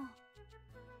かな。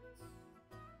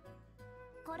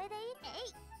これでいい。え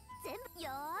い、全部。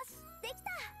よーし、できた。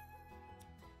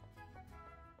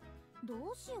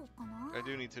どうしようかな。 I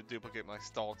do need to duplicate my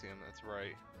Staltium, that's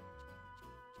right.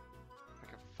 I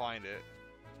can find it.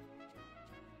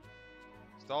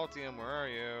 Staltium, where are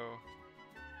you?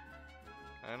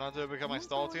 Can I not duplicate my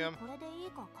Staltium? これでい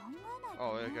いか考えないと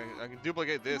Oh, ね。 I can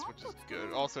duplicate this, which is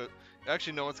good. Also,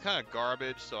 actually, no, it's kind of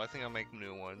garbage, so I think I'll make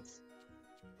new ones.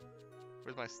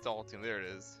 Where's my Staltium? There it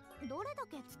is. どれだ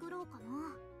け作ろうか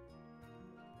な。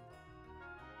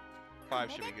 5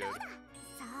 should be good. さ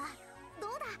あ、ど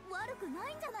うだ。悪くな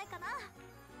いんじゃないかな。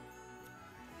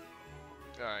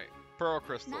 Alright, Pearl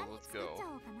Crystal, 何 let's 作っ go. ちゃ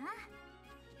おうかな。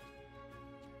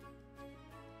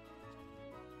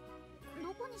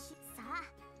どこにし、さあ、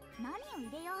何を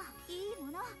入れよう。いい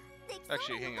ものできそうな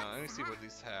Actually, 予 hang 感。 on, let me see さあ what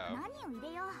these have. 何を入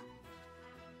れよう。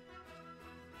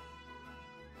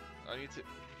 I need to...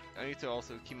 I need to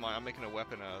also keep in mind I'm making a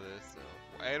weapon out of this, so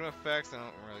item effects I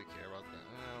don't really care about that.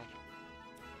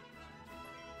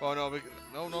 Oh no,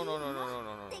 no, no, no, no, no, no, no,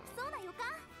 no, no.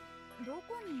 ど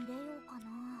こに入れようかな。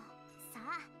さ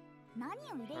あ、何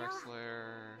を入れよう。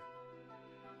 Slayer.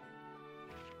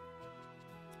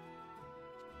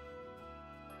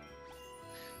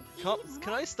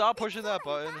 Can I stop pushing that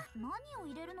button? 何を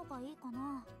入れるのがいいか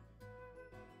な。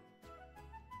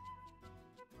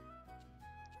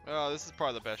 Oh, this is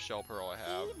probably the best shell pearl I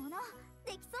have. いいもの、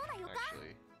できそうな予感。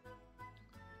 Actually.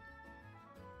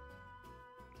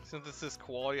 Since this is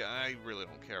quality, I really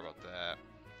don't care about that.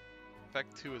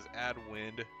 Effect 2 is add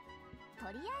wind.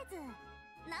 とりあえず、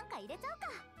なんか入れちゃうか。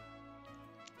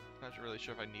 Not really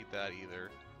sure if I need that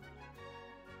either.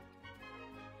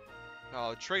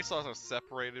 Oh, trace laws are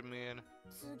separated, man.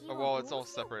 Oh, well, it's all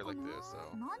separated like this, so.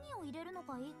 何を入れるの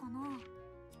がいいかな。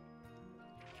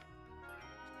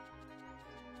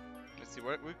 Let's see,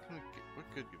 what could we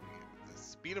get? The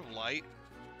speed of light?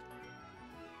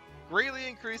 Greatly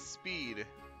increased speed.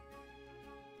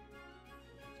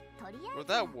 とりあえ Would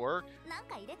ず、 that work? なん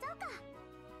か入れちゃうか。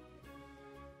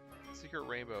 Secret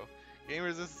rainbow. Gain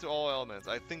resistance to all elements.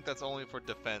 I think that's only for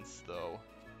defense, though.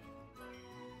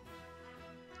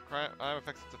 Crime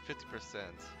effects up to 50%.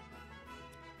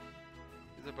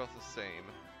 These are both the same.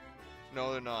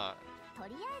 No, they're not. と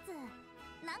りあえず、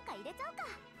なんか入れちゃうか。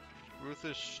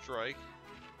 Ruthless strike.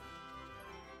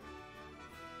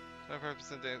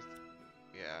 25% damage.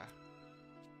 Yeah.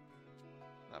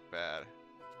 Not bad.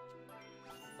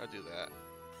 I'll do that.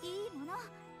 いいもの、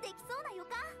できそうな予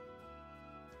感。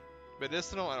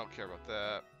 Medicinal, I don't care about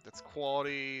that. That's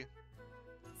quality.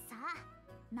 さあ、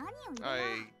何を入れよ I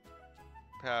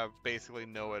う。 have basically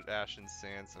no Ashen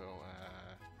Sand, so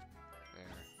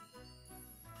there.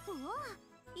 うわ、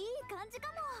いい感じか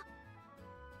も。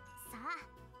さ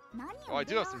あ、何 Oh, を I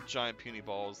入 do れよ have some giant puny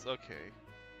balls. Okay.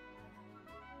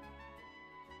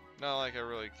 Not like I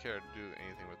really care to do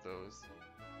anything with those.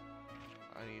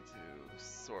 I need to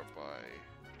sort by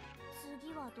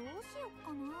次はどうしよっ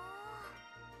かな。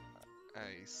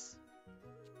 ice.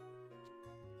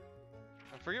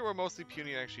 I forget what mostly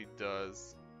puny actually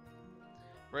does.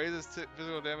 Raises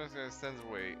physical damage and extends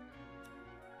weight.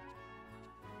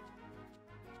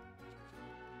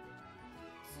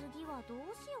 次はどう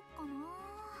しよっかな。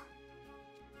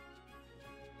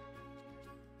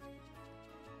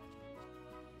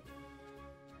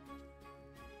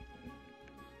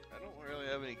 I don't really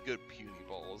have any good puny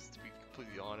balls, to be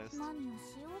completely honest. 何を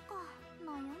しようか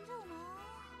悩んじゃうな。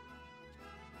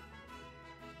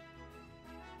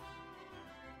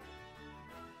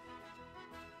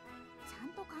 ちゃん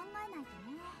と考えない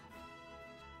とね。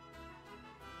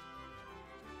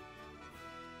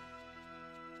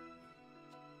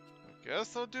 I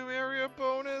guess I'll do area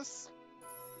bonus.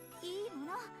 いいも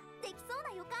の、できそう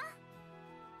な予感。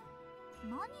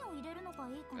何を入れるのが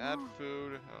いいかな。 Add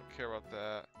food. I don't care about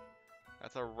that.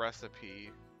 That's a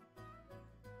recipe.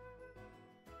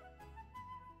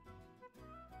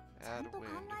 ちゃん Add と考 wind.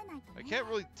 えないと I ね。 can't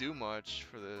really do much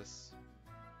for this.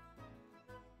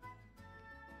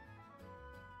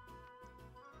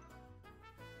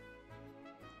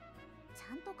 ち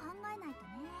ゃんと考えないとね。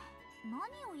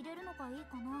何を入れるのがいい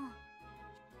かな。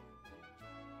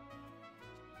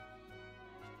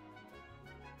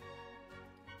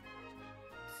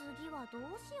 次はどう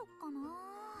しよっかな。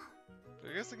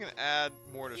 I guess I can add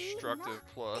more destructive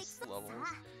plus levels.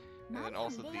 And then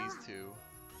also these two.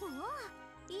 うわ、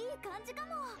いい感じか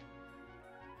も。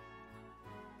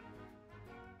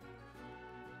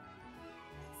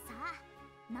さあ、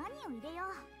何を入れよ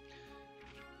う。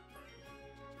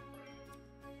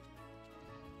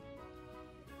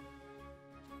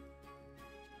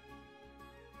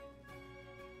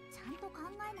 ちゃんと考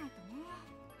えないとね。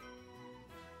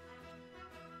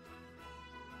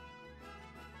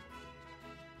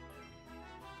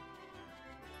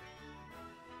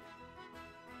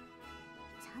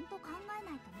 ちゃんと考え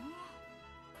ないとね。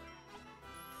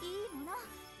いいもの、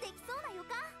できそうな予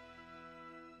感。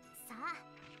さあ、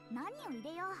何を入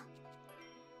れよう。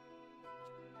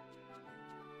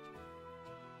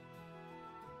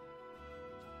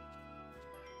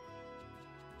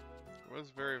 What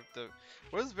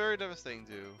does very devastating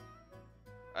do?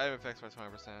 Item effects by 20%. I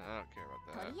don't care about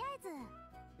と that. りあえず、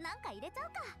なんか入れちゃ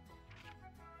うか。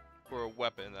 For a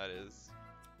weapon, that is.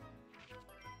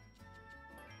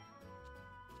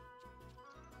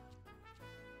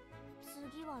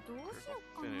 次はどうしよ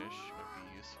っかな。 Finish would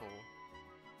be useful.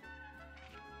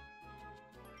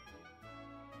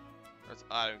 That's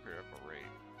item critical rate.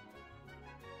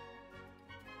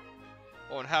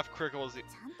 Oh, and half critical is. ち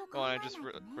ゃんと Oh, 考 and え I ない just と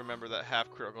ね。 remember that half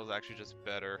critical is actually just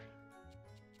better.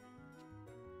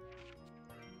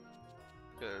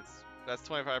 That's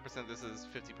 25%. This is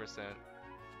 50%.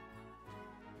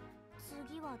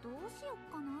 次はどうしよ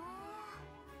っかな。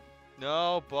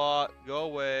 No, bot, go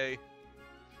away.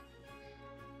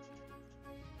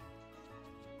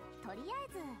 とりあ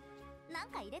えずなん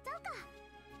か入れちゃうか。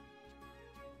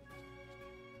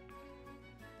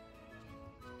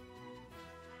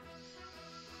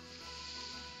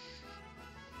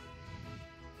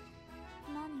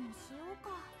何をしようか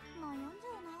悩んじゃ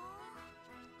うな。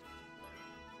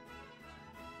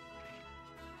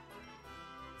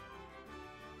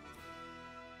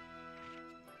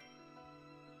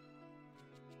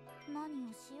何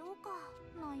をしようか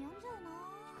悩んじゃうな。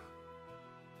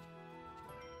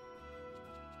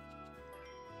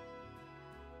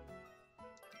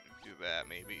 Do that,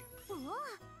 maybe. うわ、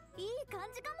いい感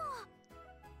じかも。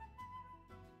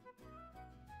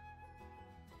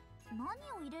何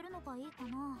を入れるのがいいか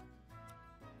な。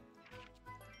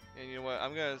 And you know what?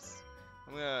 I'm gonna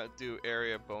do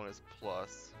area bonus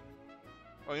plus.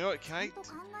 Oh, you know what? Can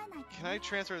I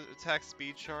transfer attack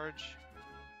speed charge?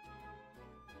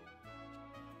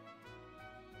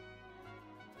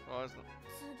 Oh, that's not...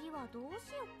 次はどう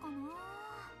しよっかな。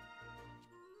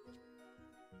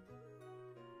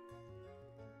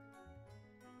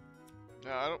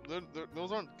 No, I don't.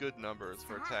 Those aren't good numbers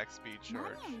for attack speed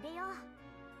charge. 何を入れよう。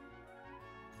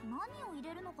何を入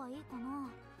れるのがいいかな。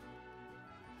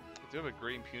 I do have a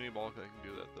great impunity ball that can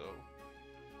do that though.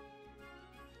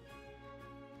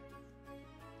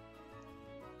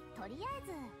 とりあえ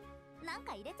ずなん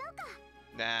か入れちゃうか。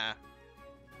 Nah.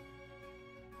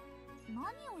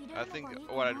 何を入れるの I がいいか think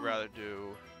な。 what I'd rather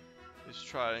do is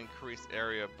try to increase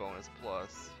area bonus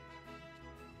plus.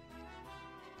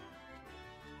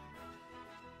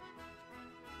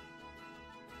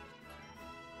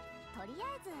 とりあ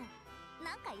えず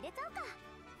なんか入れちゃうか。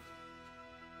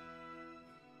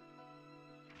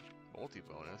 Multi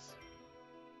bonus.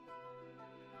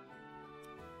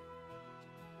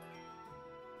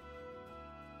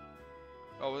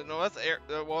 Oh no, that's air.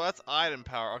 Well, that's item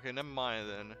power. Okay, never mind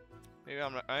then. Maybe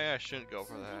I'm not. I shouldn't go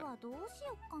for 次 that. はどうし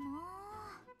よっかな。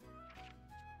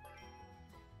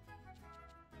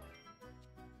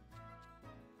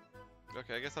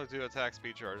 Okay, I guess I'll do attack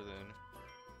speed charge then,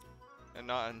 and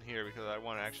not in here because I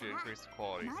want to actually increase the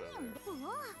quality. 何を So 入れ、う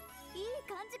わ、いい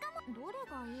感じかも。どれ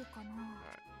がいいかな。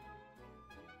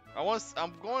 I want to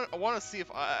see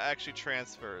if I actually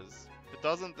transfers. If it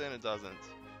doesn't, then it doesn't.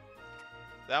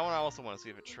 That one I also want to see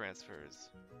if it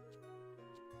transfers.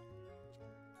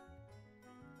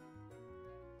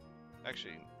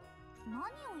 Actually, 何を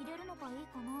入れるのがいい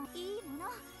かな。いいも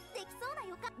のできそうな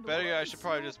予感。 better yet, I should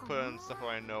probably just put in stuff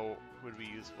I know would be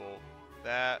useful.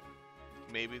 That,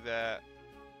 maybe that.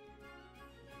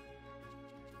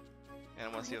 And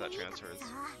I want to see if that transfers.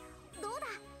 どうだ。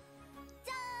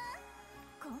じゃ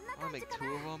ーん。こんな I want 感 to じ make か two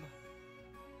な。 of them.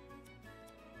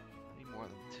 I need more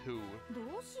than two.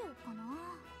 どうしようかな。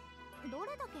ど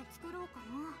れだけ作ろうか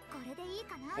な。これでいい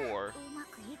かな。 Four. うま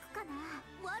くいくかな。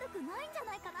悪くないんじゃ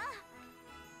ないかな。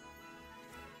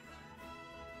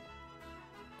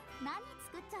何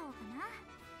作っちゃおうかな。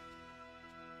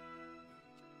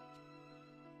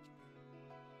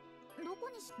どこ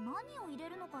にし、何を入れ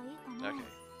るのがいいかな。 Okay,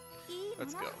 いいも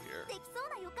let's の go here. できそう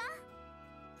な予感。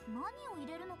何を入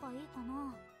れるのがいいか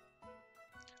な。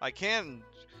 I can.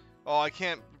 Oh, I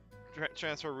can't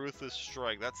transfer Ruthless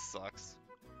Strike. That sucks.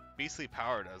 Beastly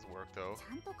Power does work though. ち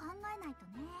ゃんと考えないと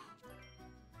ね。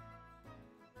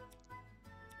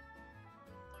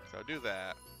 So I'll do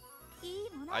that. い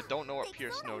いもの I don't know what でき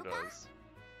Pierce そうな Snow 予感。 does.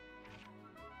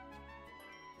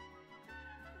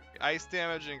 Ice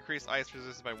damage and increase ice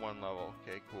resistance by 1 level.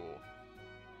 Okay, cool.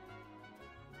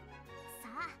 さ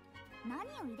あ、何を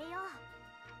入れよ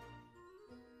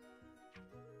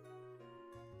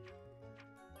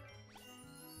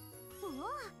う。うわ、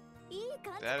いい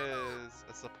感じだ That な。 is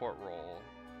a support role.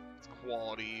 It's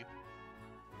quality.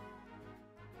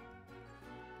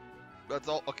 That's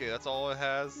all. Okay, that's all it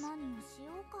has. 何をしよ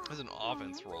うか。 There's an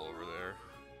offense role over there.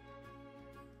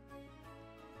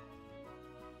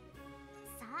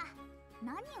 さあ、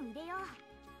何を入れよう。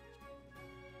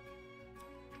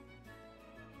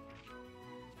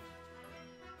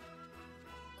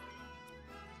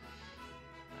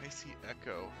 Icy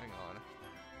Echo. Hang on.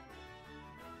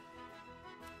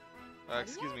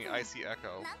 Excuse me, Icy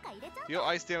Echo. なんか入れちゃう Deal か。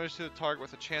 ice damage to the target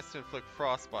with a chance to inflict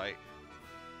frostbite.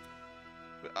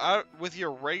 With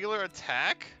your regular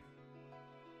attack?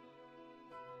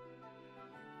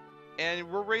 And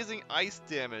we're raising ice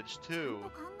damage ちゃん too. と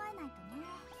考えないとね。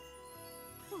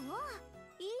うわ、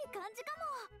いい感じかも。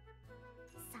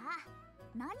さあ、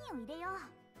何を入れよう。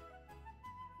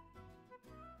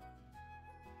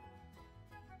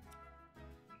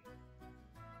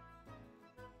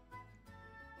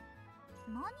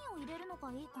何を入れるの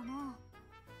がいいかな。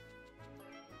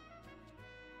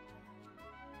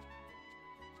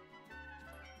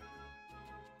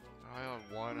 I on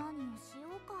one. 何をしよ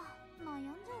うか悩んじ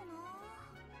ゃう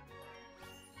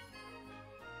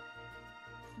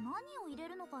な。何を入れ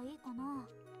るのがいいかな。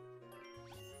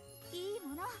いい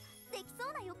ものできそ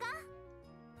うな予感。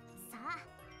さあ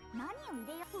何を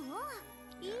入れよう。うわ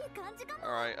いい感じかも。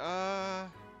 Alright, さ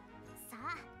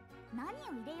あ何を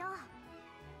入れよう。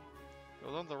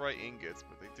 those aren't the right ingots,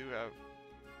 but they do have...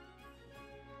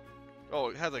 Oh,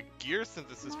 it has a gear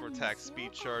synthesis for attack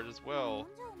speed charge as well.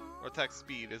 Or attack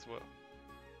speed as well.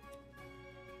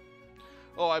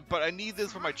 Oh, but I need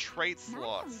this for my trait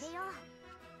slots.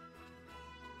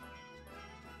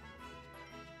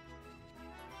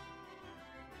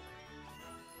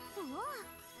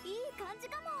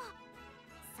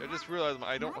 I just realized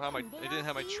I didn't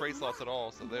have my trait slots at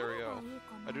all, so there we go.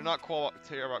 I do not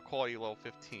care about quality level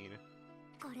 15.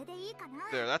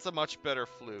 There, that's a much better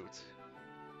flute.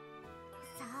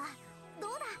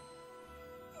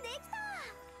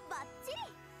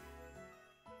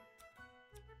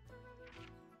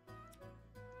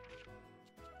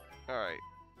 Alright.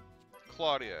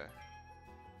 Claudia.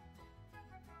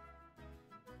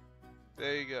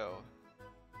 There you go.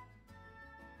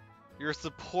 Your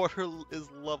supporter is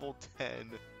level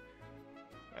 10.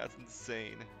 That's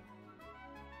insane.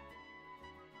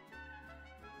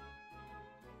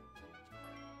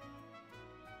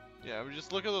 Yeah, I mean,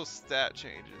 just look at those stat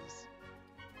changes.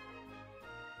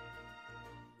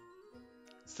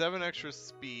 7 extra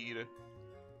speed.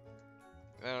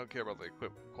 I don't care about the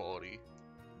equipment quality.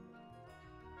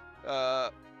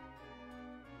 That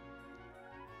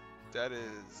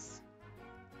is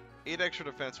 8 extra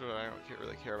defense, which I don't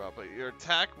really care about. But your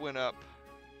attack went up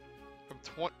from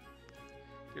 20.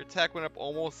 Your attack went up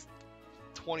almost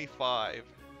 25.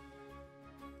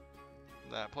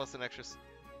 That plus an extra,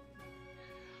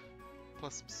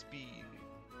 plus some speed.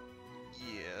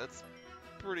 Yeah, that's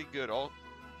pretty good.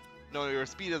 No, your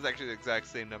speed is actually the exact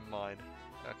same. Never mind.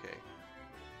 Okay.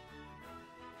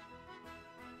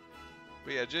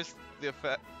 But yeah, just the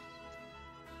effect.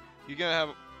 You're gonna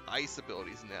have ice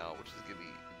abilities now, which is gonna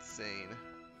be insane.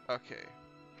 Okay.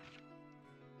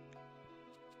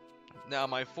 Now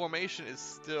my formation is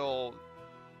still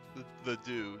the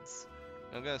dudes.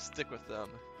 I'm gonna stick with them.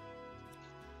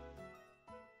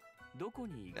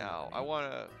 Now I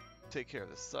wanna take care of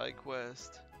the side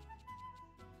quest.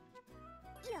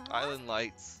 Island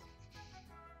Lights.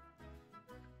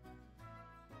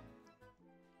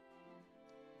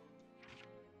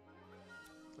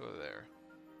 Over there.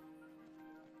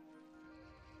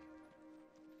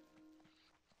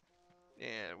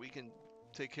 And we can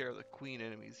take care of the queen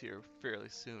enemies here fairly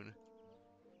soon.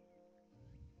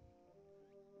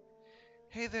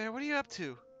 Hey there, what are you up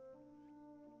to?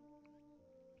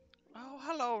 Oh,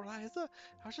 hello, Ryza.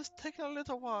 I was just taking a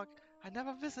little walk. I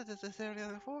never visited this area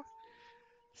before.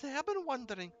 Say, I've been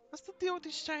wondering, what's the deal with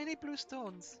these shiny blue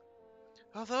stones?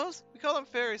 Oh, those? We call them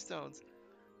fairy stones.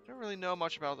 I don't really know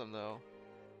much about them, though.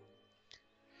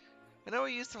 I know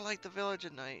we used to light the village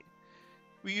at night.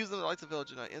 We use them to light the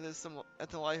village at night, and there's some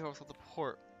at the lighthouse of the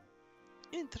port.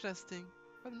 Interesting.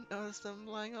 I've noticed them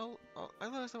lying I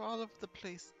noticed them all over the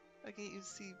place. I can even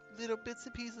see little bits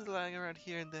and pieces lying around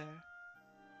here and there.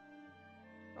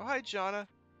 Oh, hi, Jonna.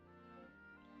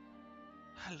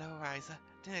 Hello, Ryza.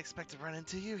 Didn't expect to run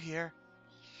into you here.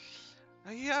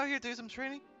 Are you out here doing some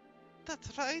training?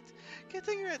 That's right.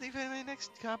 Getting ready for my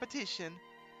next competition.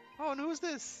 Oh, and who's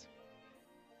this?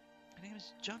 My name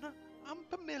is Jonna. I'm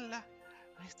Pamela.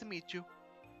 Nice to meet you.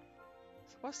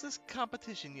 So what's this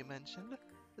competition you mentioned?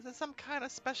 Is it some kind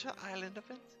of special island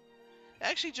event?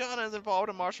 Actually, Jonna is involved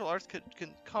in martial arts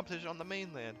competition on the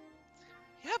mainland.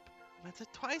 Yep, I went to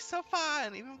twice so far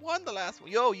and even won the last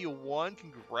one. Yo, you won?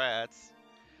 Congrats.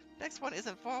 Next one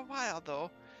isn't for a while,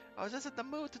 though. I was just in the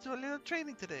mood to do a little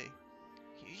training today.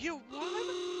 You won?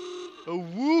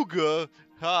 Awooga!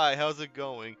 Hi, how's it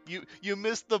going? You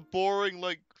missed the boring,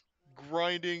 like,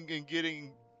 grinding and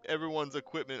getting everyone's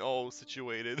equipment all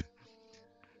situated.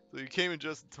 So you came in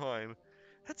just in time.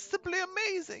 That's simply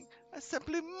amazing! I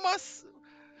simply must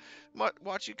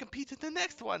watch you compete in the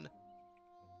next one.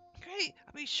 Great!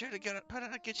 I'll be sure to put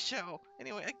on a good show.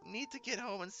 Anyway, I need to get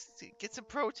home and get some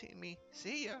protein.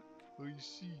 See ya. I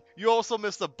see. You also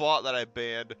missed a bot that I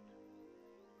banned.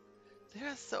 There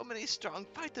are so many strong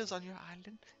fighters on your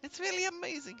island. It's really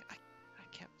amazing. I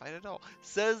can't fight at all.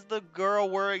 Says the girl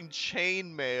wearing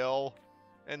chainmail.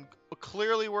 And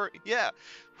clearly yeah.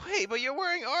 Wait, but you're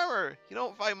wearing armor. You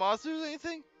don't fight monsters or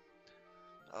anything?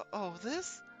 Oh,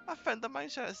 this? A friend of mine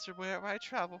shares wherever I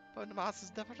travel, but the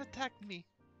monsters never attacked me.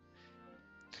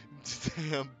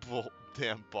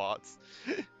 Damn bots.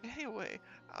 Anyway,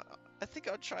 I think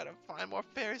I'll try to find more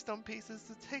fairy stone pieces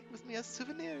to take with me as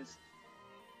souvenirs.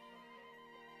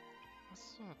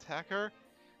 Let's attack her.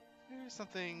 There's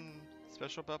something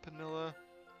special about Panilla.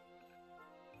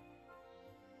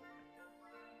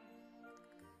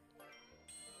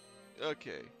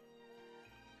 Okay.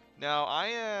 Now I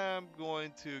am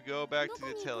going to go back to the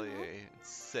Atelier and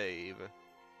save.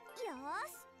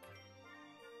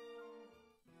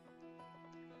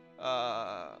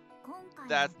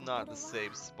 That's not the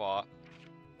save spot.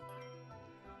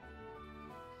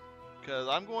 Because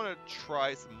I'm going to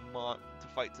try to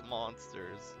fight some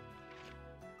monsters.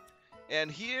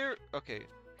 And here, okay.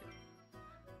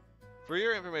 For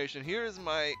your information, here is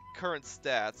my current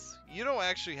stats. You don't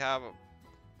actually have a...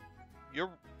 You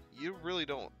really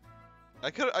don't. I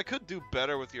could do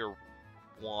better with your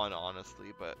wand,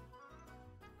 honestly, but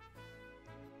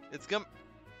it's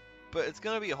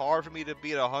gonna be hard for me to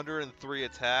beat 103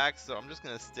 attacks, so I'm just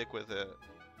gonna stick with it.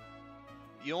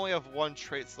 You only have one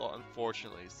trait slot,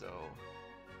 unfortunately, so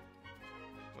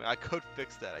I mean, I could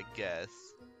fix that, I guess.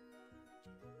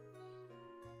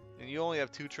 And you only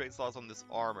have 2 trait slots on this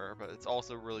armor, but it's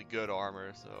also really good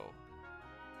armor, so.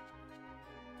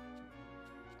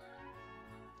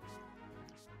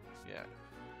 Yeah.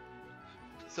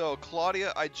 So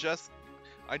Claudia, I just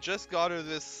got her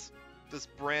this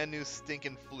brand new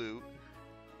stinking flute,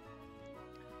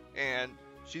 and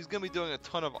she's gonna be doing a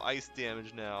ton of ice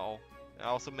damage now. I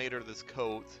also made her this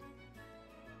coat.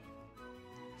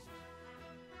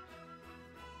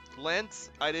 Lent,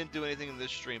 I didn't do anything in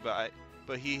this stream, but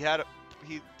he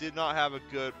did not have a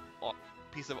good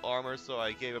piece of armor, so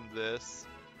I gave him this.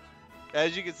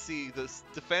 As you can see, this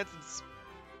defense and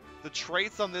the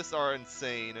traits on this are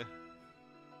insane.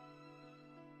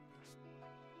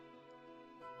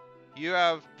 You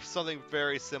have something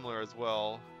very similar as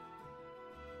well.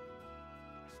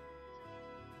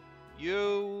 Is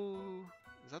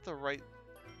that the right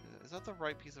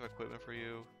piece of equipment for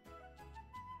you?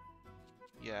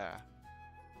 Yeah.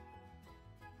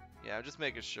 Yeah, I'm just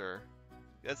making sure.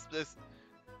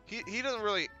 He doesn't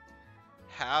really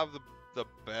have the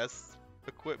best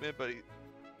equipment, but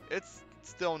it's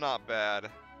still not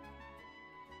bad.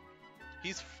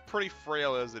 He's pretty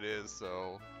frail as it is,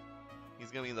 so he's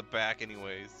gonna be in the back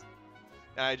anyways.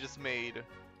 And I just made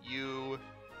you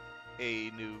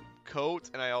a new coat,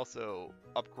 and I also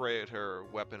upgraded her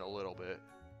weapon a little bit.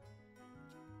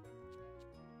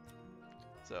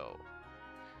 So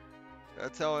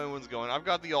that's how everyone's going. I've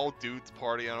got the all dudes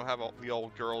party. I don't have the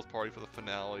all girls party for the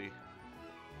finale.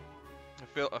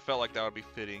 I felt like that would be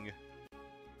fitting.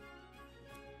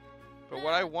 But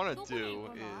what I want to do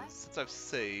is, since I've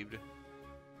saved,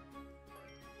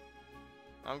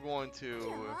 I'm going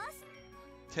to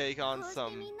take on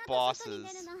some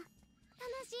bosses.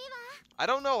 I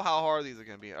don't know how hard these are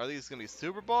going to be. Are these going to be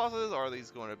super bosses, or are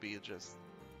these going to be just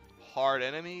hard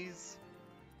enemies?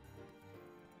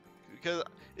 Because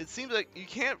it seems like you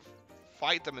can't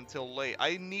fight them until late.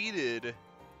 I needed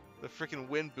the freaking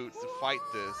wind boots to fight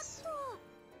this.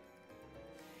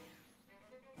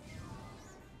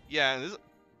 Yeah, and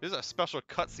there's a special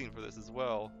cutscene for this as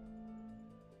well.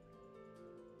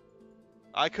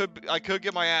 I could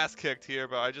get my ass kicked here,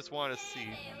 but I just want to see.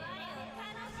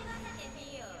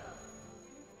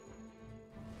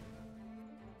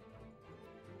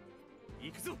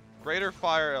 Greater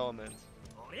fire element.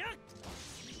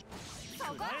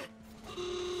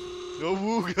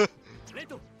 Awooga.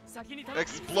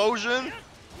 Explosion!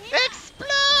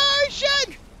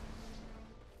 Explosion!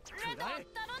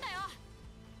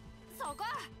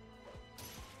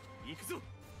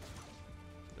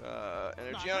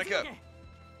 Energianica.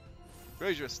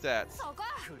 Raise your stats.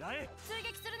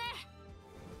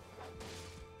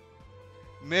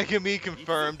 Mega Me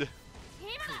confirmed.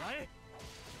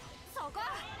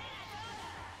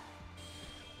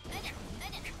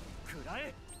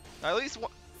 I at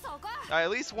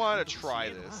least want to try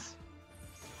this.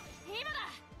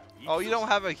 Oh, you don't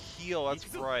have a heal.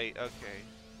 That's right. Okay.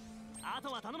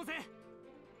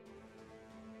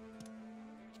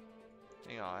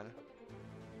 Hang on.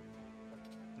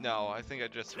 No, I think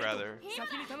I'd just rather.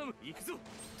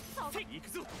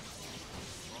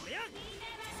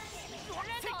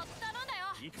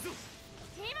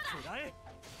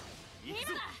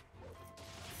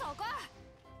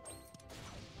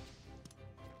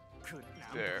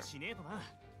 There.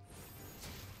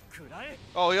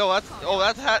 Oh, yo,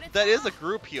 that is a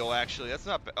group heal actually. That's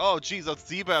not bad. Oh, geez, those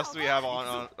debuffs we have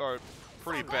on are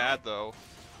pretty bad though.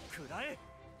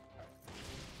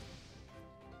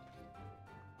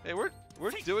 Hey, we're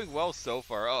doing well so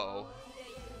far. Uh-oh.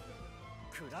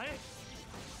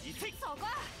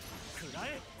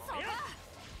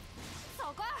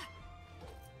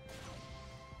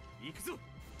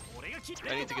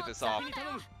 I need to get this off.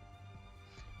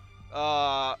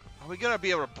 Are we gonna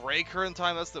be able to break her in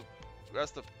time? That's the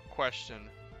question.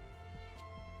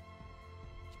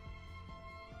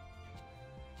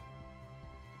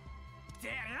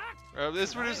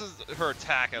 This reduces her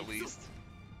attack at least.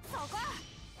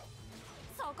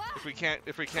 If we can't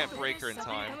break her in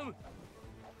time.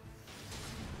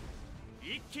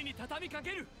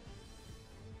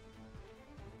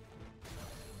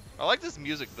 I like this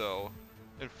music though.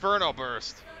 Inferno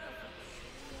Burst.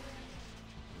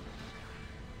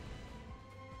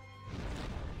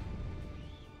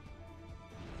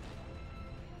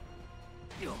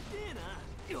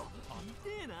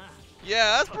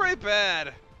 Yeah, that's pretty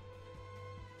bad.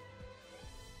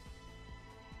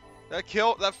 That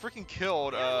freaking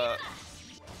killed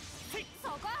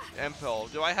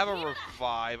Empel. Do I have a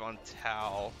revive on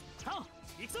Tao?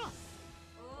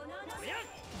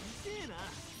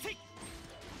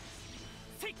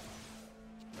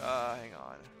 Hang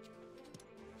on.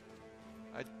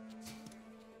 I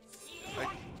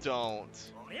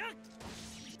don't.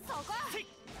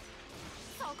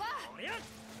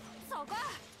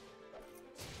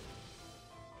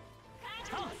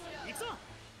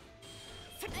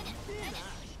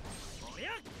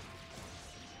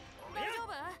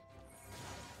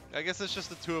 I guess it's just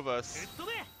the two of us.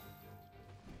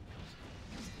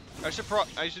 I should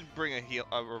bring a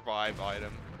revive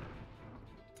item.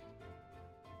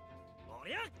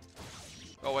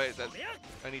 Oh wait,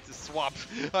 I need to swap.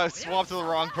 I swapped to the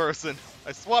wrong person.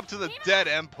 I swapped to the dead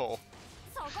Empel.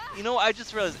 You know, I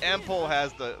just realized Empel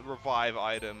has the revive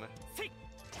item.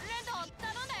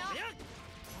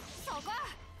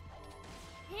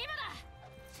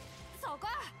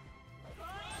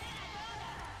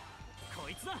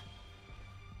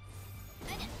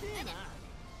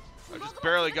 I just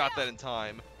barely got that in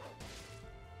time.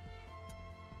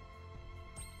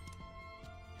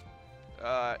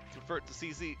 Convert to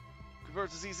CC.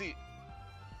 Convert to CC.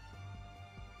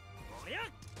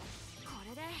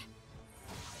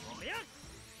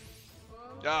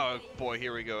 Oh boy,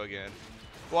 here we go again.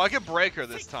 Well, I can break her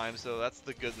this time, so that's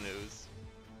the good news.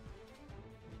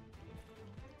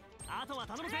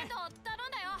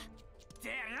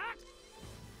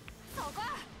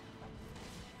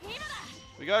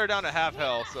 We got her down to half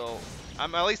health, so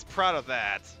I'm at least proud of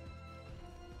that.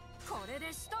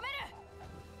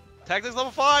 Tactics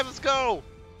level 5, let's go!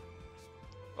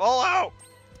 All out!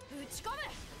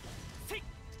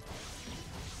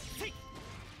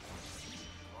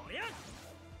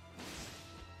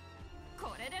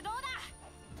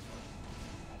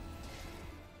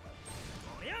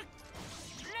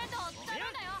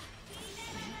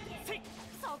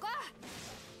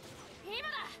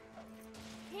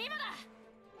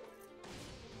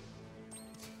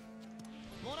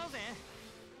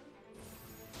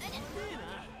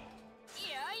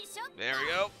 There we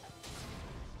go.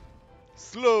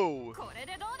 Slow.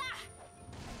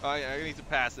 I need to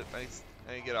pass it. I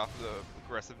need to get off the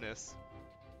aggressiveness.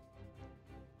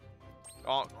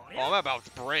 Oh, I'm about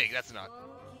to break. That's not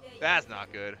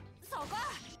good.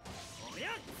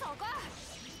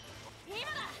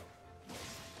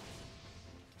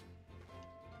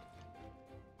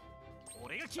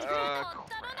 Crap.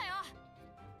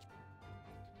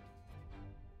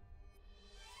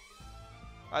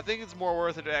 I think it's more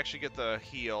worth it to actually get the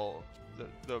heal,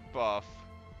 the buff.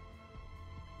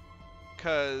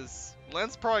 Cause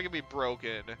Len's probably gonna be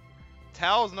broken.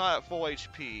 Tao's not at full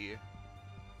HP.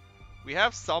 We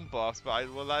have some buffs, but I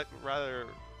would rather it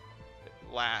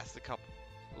last a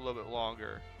little bit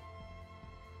longer.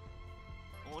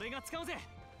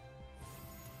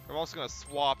 I'm also gonna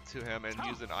swap to him and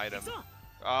use an item.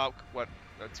 What?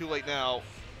 Too late now.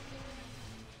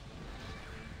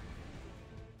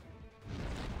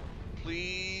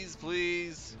 Please,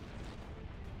 please.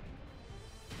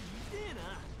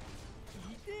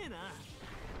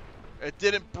 It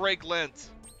didn't break Lent.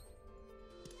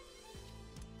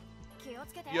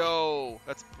 Yo,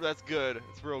 that's good.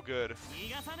 It's real good.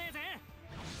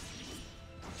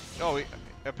 Oh,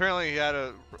 apparently he had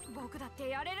a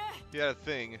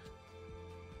thing.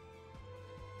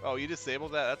 Oh, you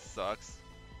disabled that? That sucks.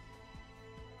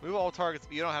 Move all targets.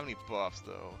 You don't have any buffs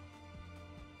though.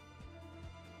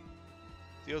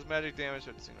 Deals magic damage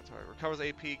to a single target. Recovers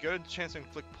AP. Good chance to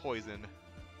inflict poison.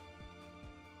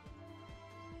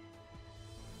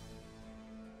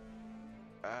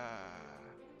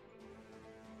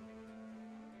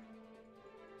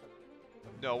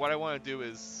 No, what I want to do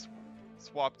is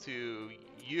swap to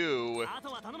you.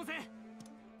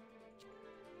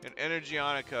 And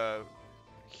Energionica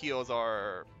heals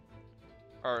our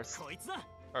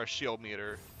shield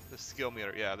meter, the skill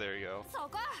meter. Yeah, there you go.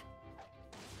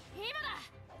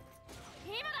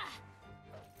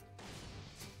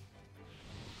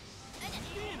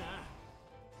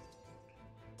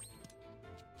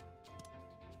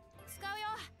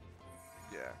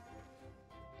 Yeah.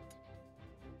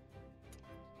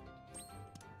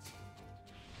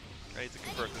 I need to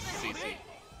convert this to CC.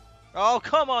 Oh,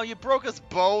 come on, you broke us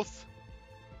both!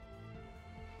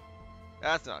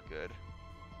 That's not good.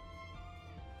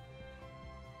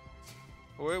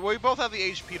 We both have the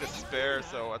HP to spare,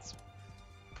 so that's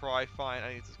probably fine.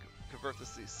 I need to convert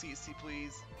this to CC,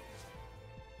 please.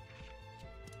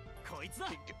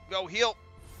 Go, heal!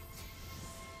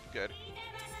 Good.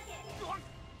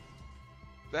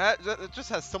 That just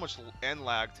has so much end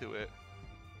lag to it.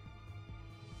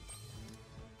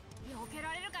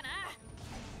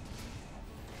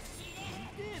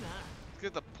 Let's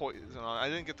get the poison on. I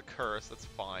didn't get the curse. That's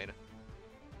fine.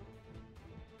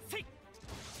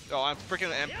 Oh, I'm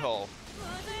freaking Impel.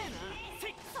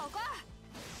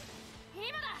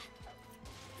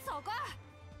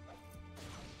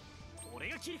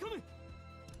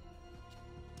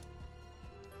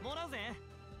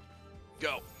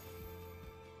 Go.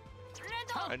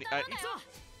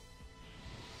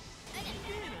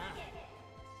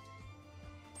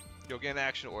 You'll get an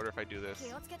action order if I do this.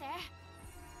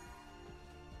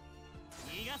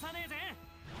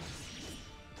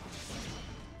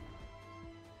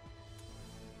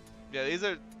 Yeah,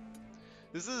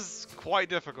 this is quite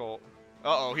difficult.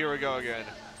 Uh-oh, here we go again.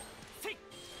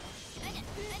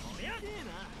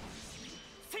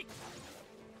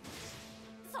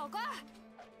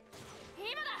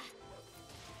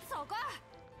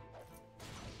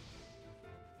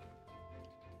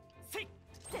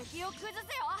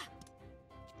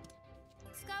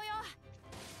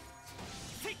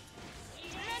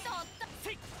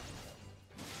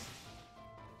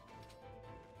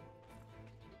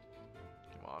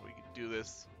 Come on, we can do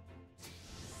this.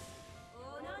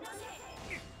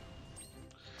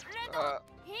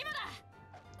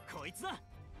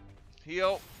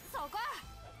 Heal.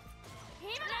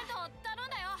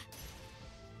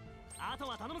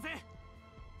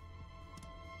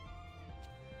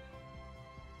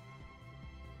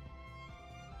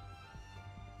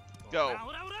 Go.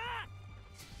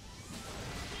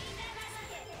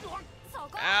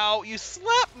 Ow, you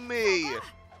slapped me!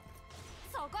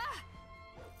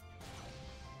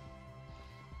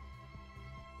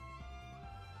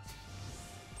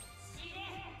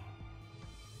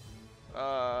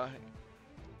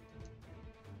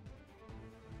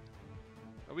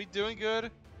 Are we doing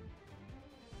good?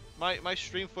 My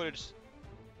stream footage.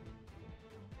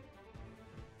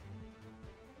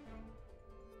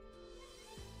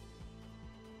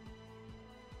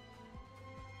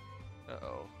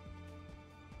 Uh-oh.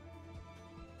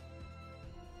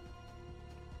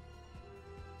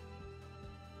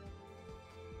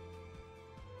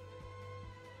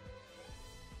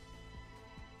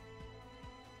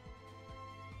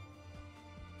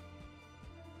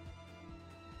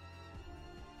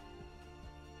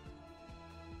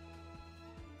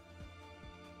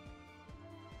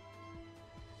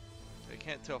 I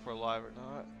can't tell if we're live or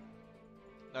not.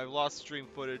 I've lost stream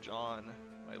footage on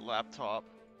my laptop.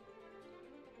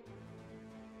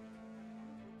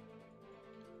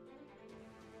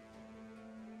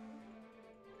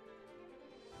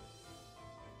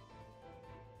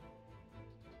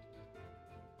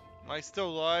 Am I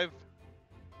still live?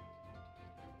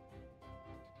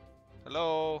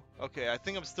 Hello? Okay, I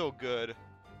think I'm still good.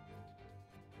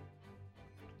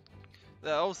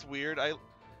 That was weird.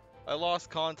 I lost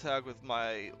contact with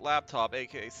my laptop,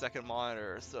 aka second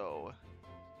monitor, so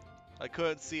I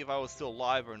couldn't see if I was still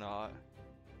live or not.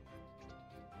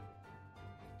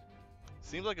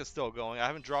 Seems like it's still going. I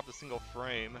haven't dropped a single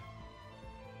frame.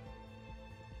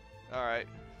 Alright.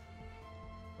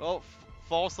 Well,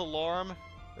 false alarm.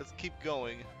 Let's keep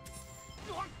going.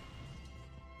 Oh.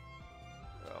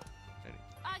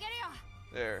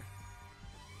 There.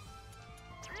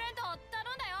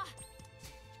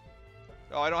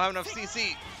 Oh, I don't have enough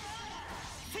CC.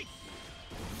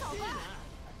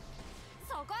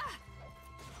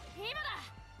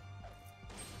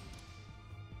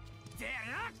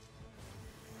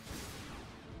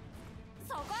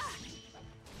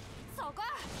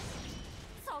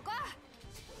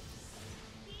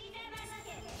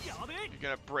 You're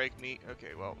gonna break me?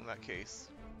 Okay, well, in that case.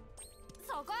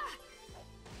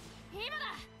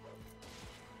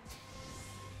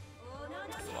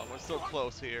 Come on, we're so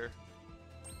close here.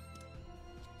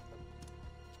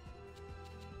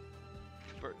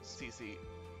 CC.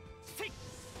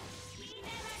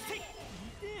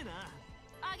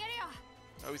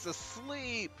 Oh, he's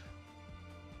asleep.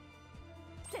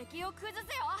 敵を崩せ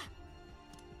よ。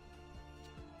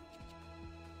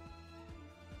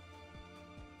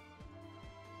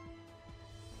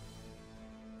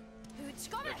打ち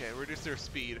込め。 Okay, reduce their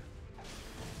speed.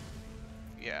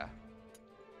 Yeah.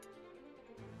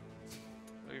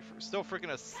 They're still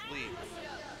freaking asleep.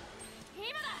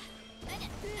 今だ。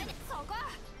そこ。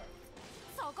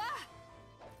そこ。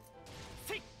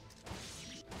レ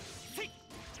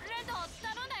ッドを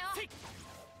頼んだよ。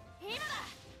今だ。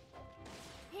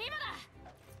今だ。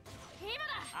今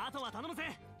だ。あとは頼む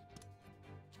ぜ。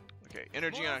 Okay,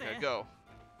 energy on it, go.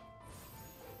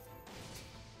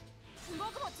 僕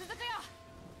も続くよ。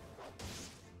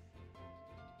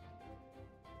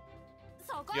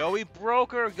そこ。 Yo, we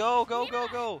broke her. Go, go, go,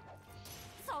 go.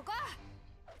 そこ。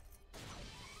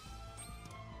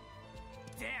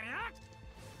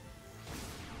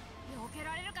避け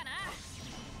られるかな。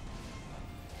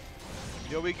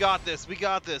 Yo, we got this. We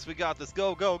got this. We got this.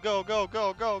 Go, go, go, go,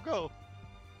 go, go, go.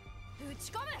 打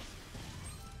ち込め。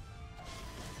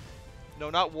 No,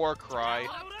 not war cry.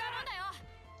 頼んだ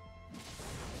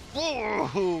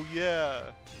よ。 Oh,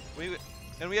 yeah.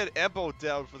 And we had Empo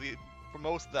down for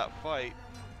most of that fight.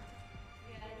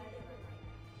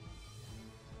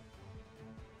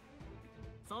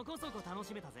 そこそこ楽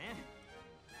しめたぜ。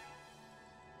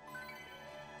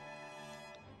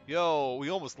 Yo, we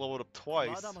almost leveled up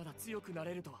twice. まだまだ強くな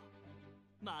れるとは。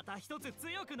また一つ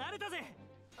強くなれたぜ。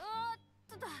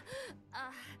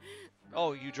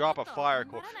Oh, you drop a fire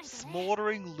core.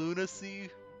 Smoldering lunacy,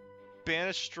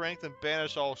 banish strength, and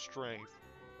banish all strength.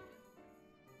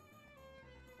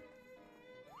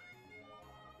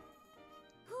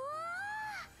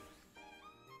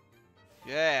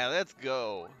 Yeah, let's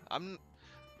go.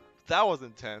 That was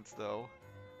intense though.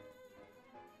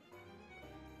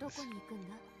 どこに行くん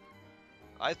だ。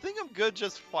 I think I'm good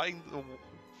just fighting the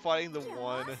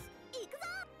one. 行くぞ。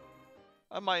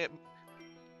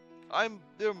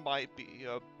 There might be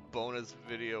a bonus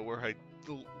video where I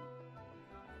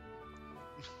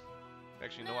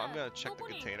actually no, I'm gonna check the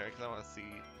container because I want to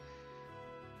see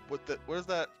what is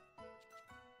that?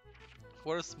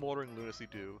 What does Smoldering Lunacy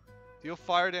do? Deal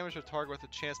fire damage to target with a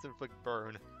chance to inflict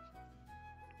burn,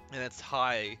 and it's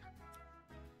high.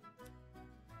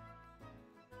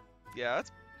 Yeah,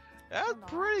 that's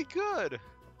pretty good.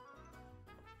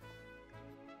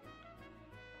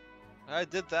 I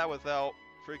did that without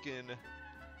freaking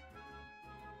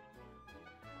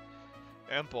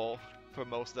Empo for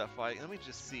most of that fight. Let me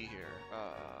just see here.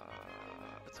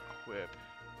 Let's equip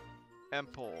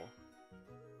Empo.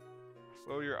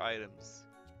 What were your items?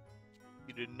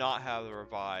 You did not have the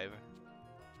revive.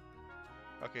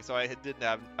 Okay, so I didn't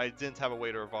have a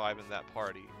way to revive in that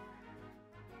party.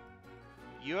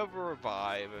 You have a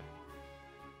revive.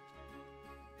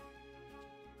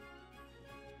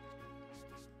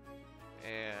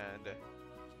 And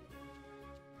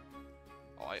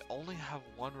oh, I only have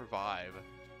one revive.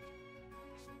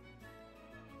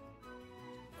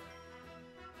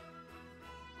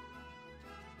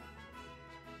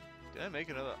 Did I make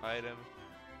another item?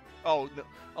 Oh no!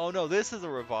 Oh no! This is a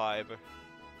revive.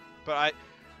 But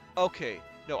okay.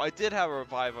 No, I did have a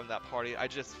revive on that party. I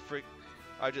just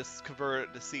converted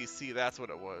it to CC. That's what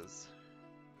it was.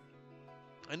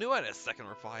 I knew I had a second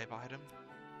revive item.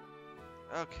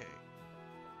 Okay.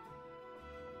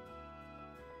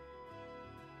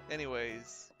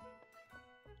 Anyways,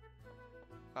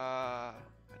 I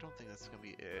don't think that's gonna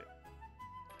be it.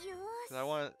 よ 'Cause I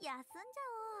want し、休んじ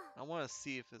ゃ I want to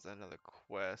see if there's another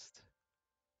quest.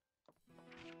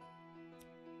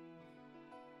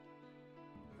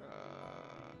 お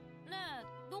う。ねえ、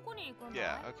どこに行くんだい？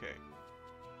 Yeah, okay.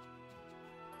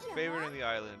 Favorite in the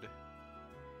island.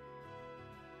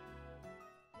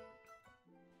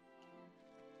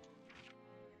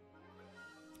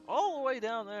 All the way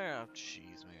down there. Oh,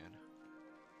 jeez, man.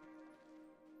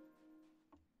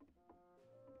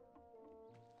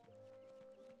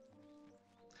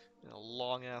 A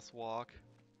long ass walk.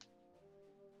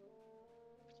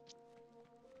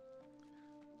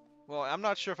 Well, I'm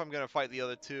not sure if I'm gonna fight the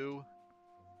other two,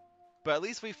 but at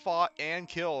least we fought and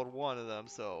killed one of them,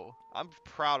 so I'm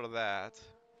proud of that.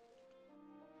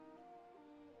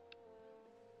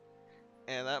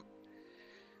 And that.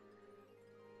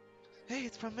 Hey,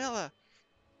 it's Pramila.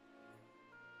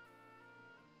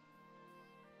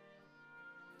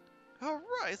 Oh,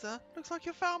 Ryza, looks like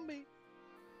you found me.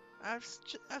 I've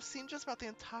seen just about the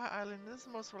entire island. This is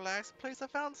the most relaxed place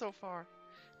I've found so far.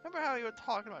 Remember how you were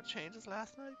talking about changes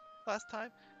last time?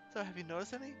 So have you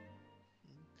noticed any?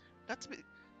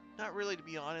 Not really, to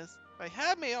be honest. I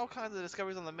have made all kinds of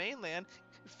discoveries on the mainland.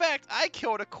 In fact, I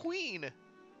killed a queen!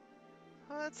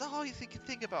 That's all you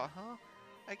think about, huh?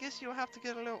 I guess you'll have to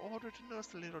get a little older to notice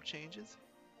the little changes.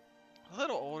 A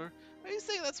little older? Are you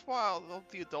saying that's why all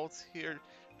the adults here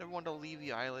never want to leave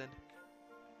the island?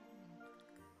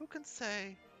 Who can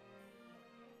say?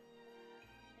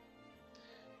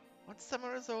 Once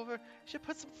summer is over, you should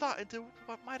put some thought into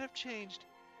what might have changed.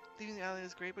 Leaving the island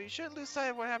is great, but you shouldn't lose sight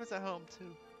of what happens at home,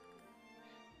 too.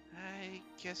 I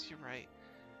guess you're right.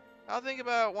 I'll think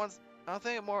about it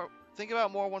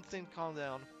more once things calm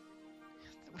down.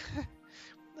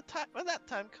 When that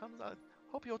time comes, I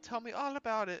hope you'll tell me all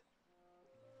about it.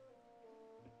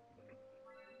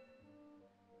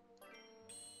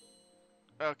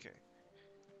 Okay.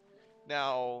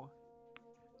 Now,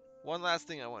 one last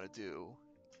thing I want to do.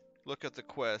 Look at the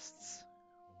quests.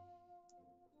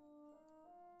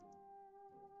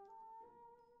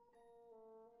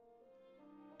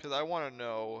 Because I want to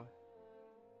know.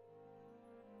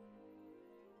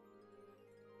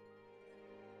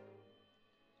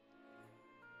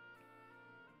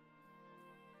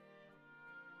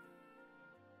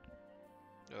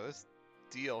 Oh, this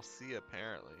DLC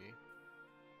apparently.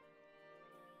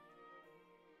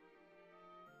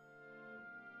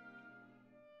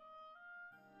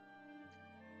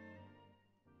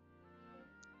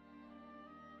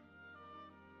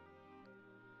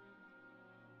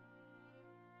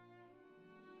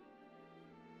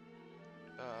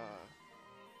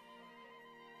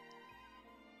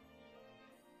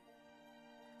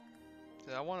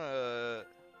 I want to.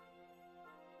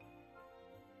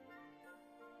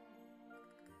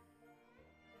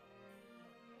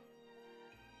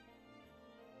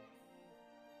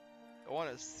 I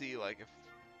want to see like if.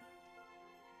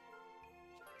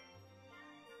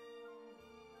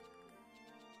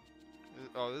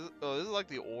 This is like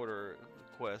the order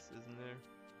quest, isn't there?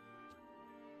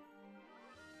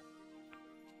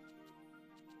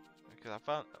 Because I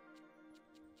found.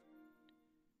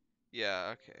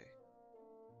 Yeah. Okay.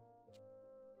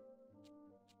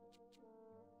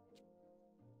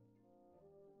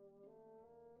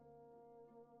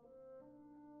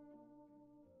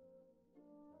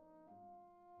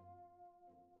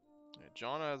 Yeah,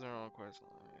 John has her own quest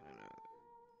line. I know.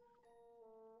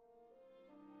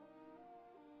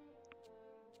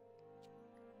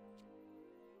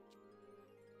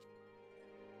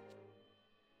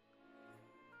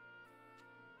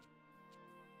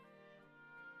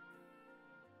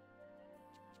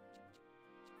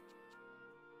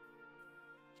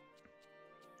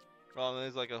 Oh, and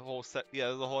there's like a whole set. Yeah,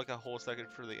 there's a whole second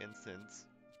for the instance.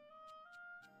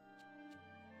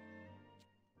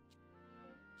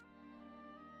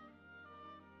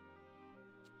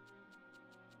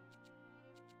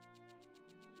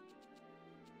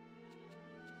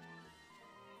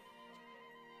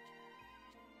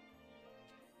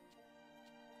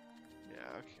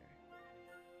 Yeah. Okay.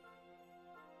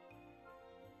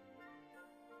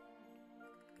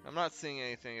 I'm not seeing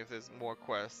anything if there's more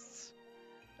quests.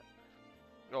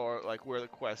 Or like where the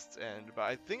quests end, but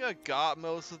I think I got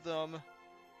most of them.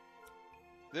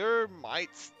 There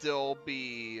might still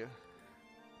be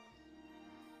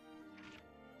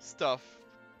stuff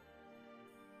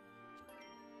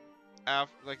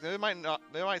after, like there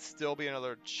might still be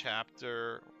another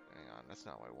chapter. Hang on, that's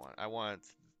not what I want. I want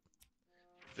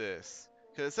this.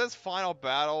 Cause it says final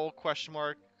battle question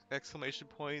mark exclamation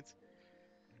point.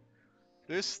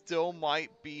 There still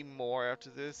might be more after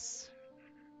this.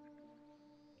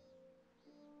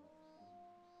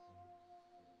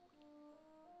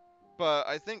 But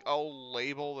I think I'll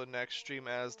label the next stream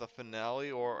as the finale,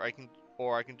 or I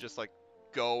can just like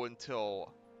go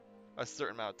until a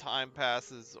certain amount of time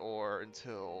passes, or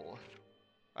until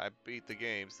I beat the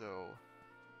game. So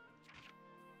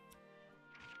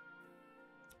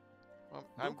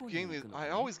I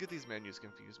always get these menus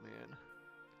confused, man.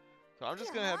 So I'm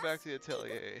just gonna head back to the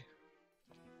Atelier.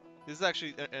 This is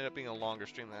actually ended up being a longer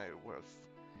stream than I would have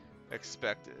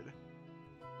expected.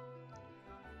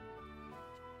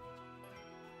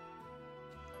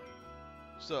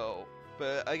 So,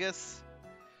 but I guess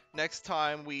next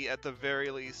time we at the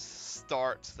very least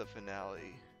start the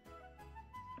finale.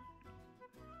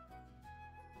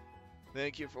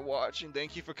 Thank you for watching.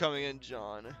 Thank you for coming in,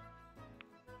 John.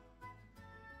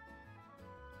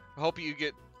 I hope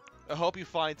you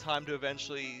find time to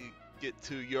eventually get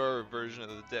to your version of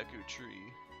the Deku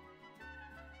tree.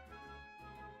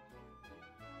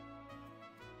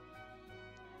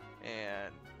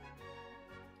 And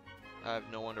I have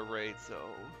no one to raid, so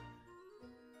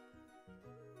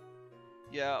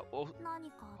yeah, well,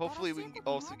 hopefully we can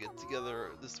also get together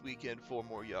this weekend for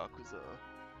more Yakuza.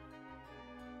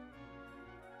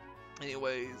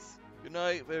 Anyways, good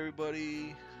night,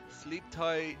 everybody. Sleep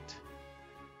tight.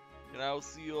 And I'll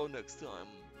see you all next time.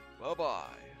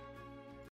 Bye-bye.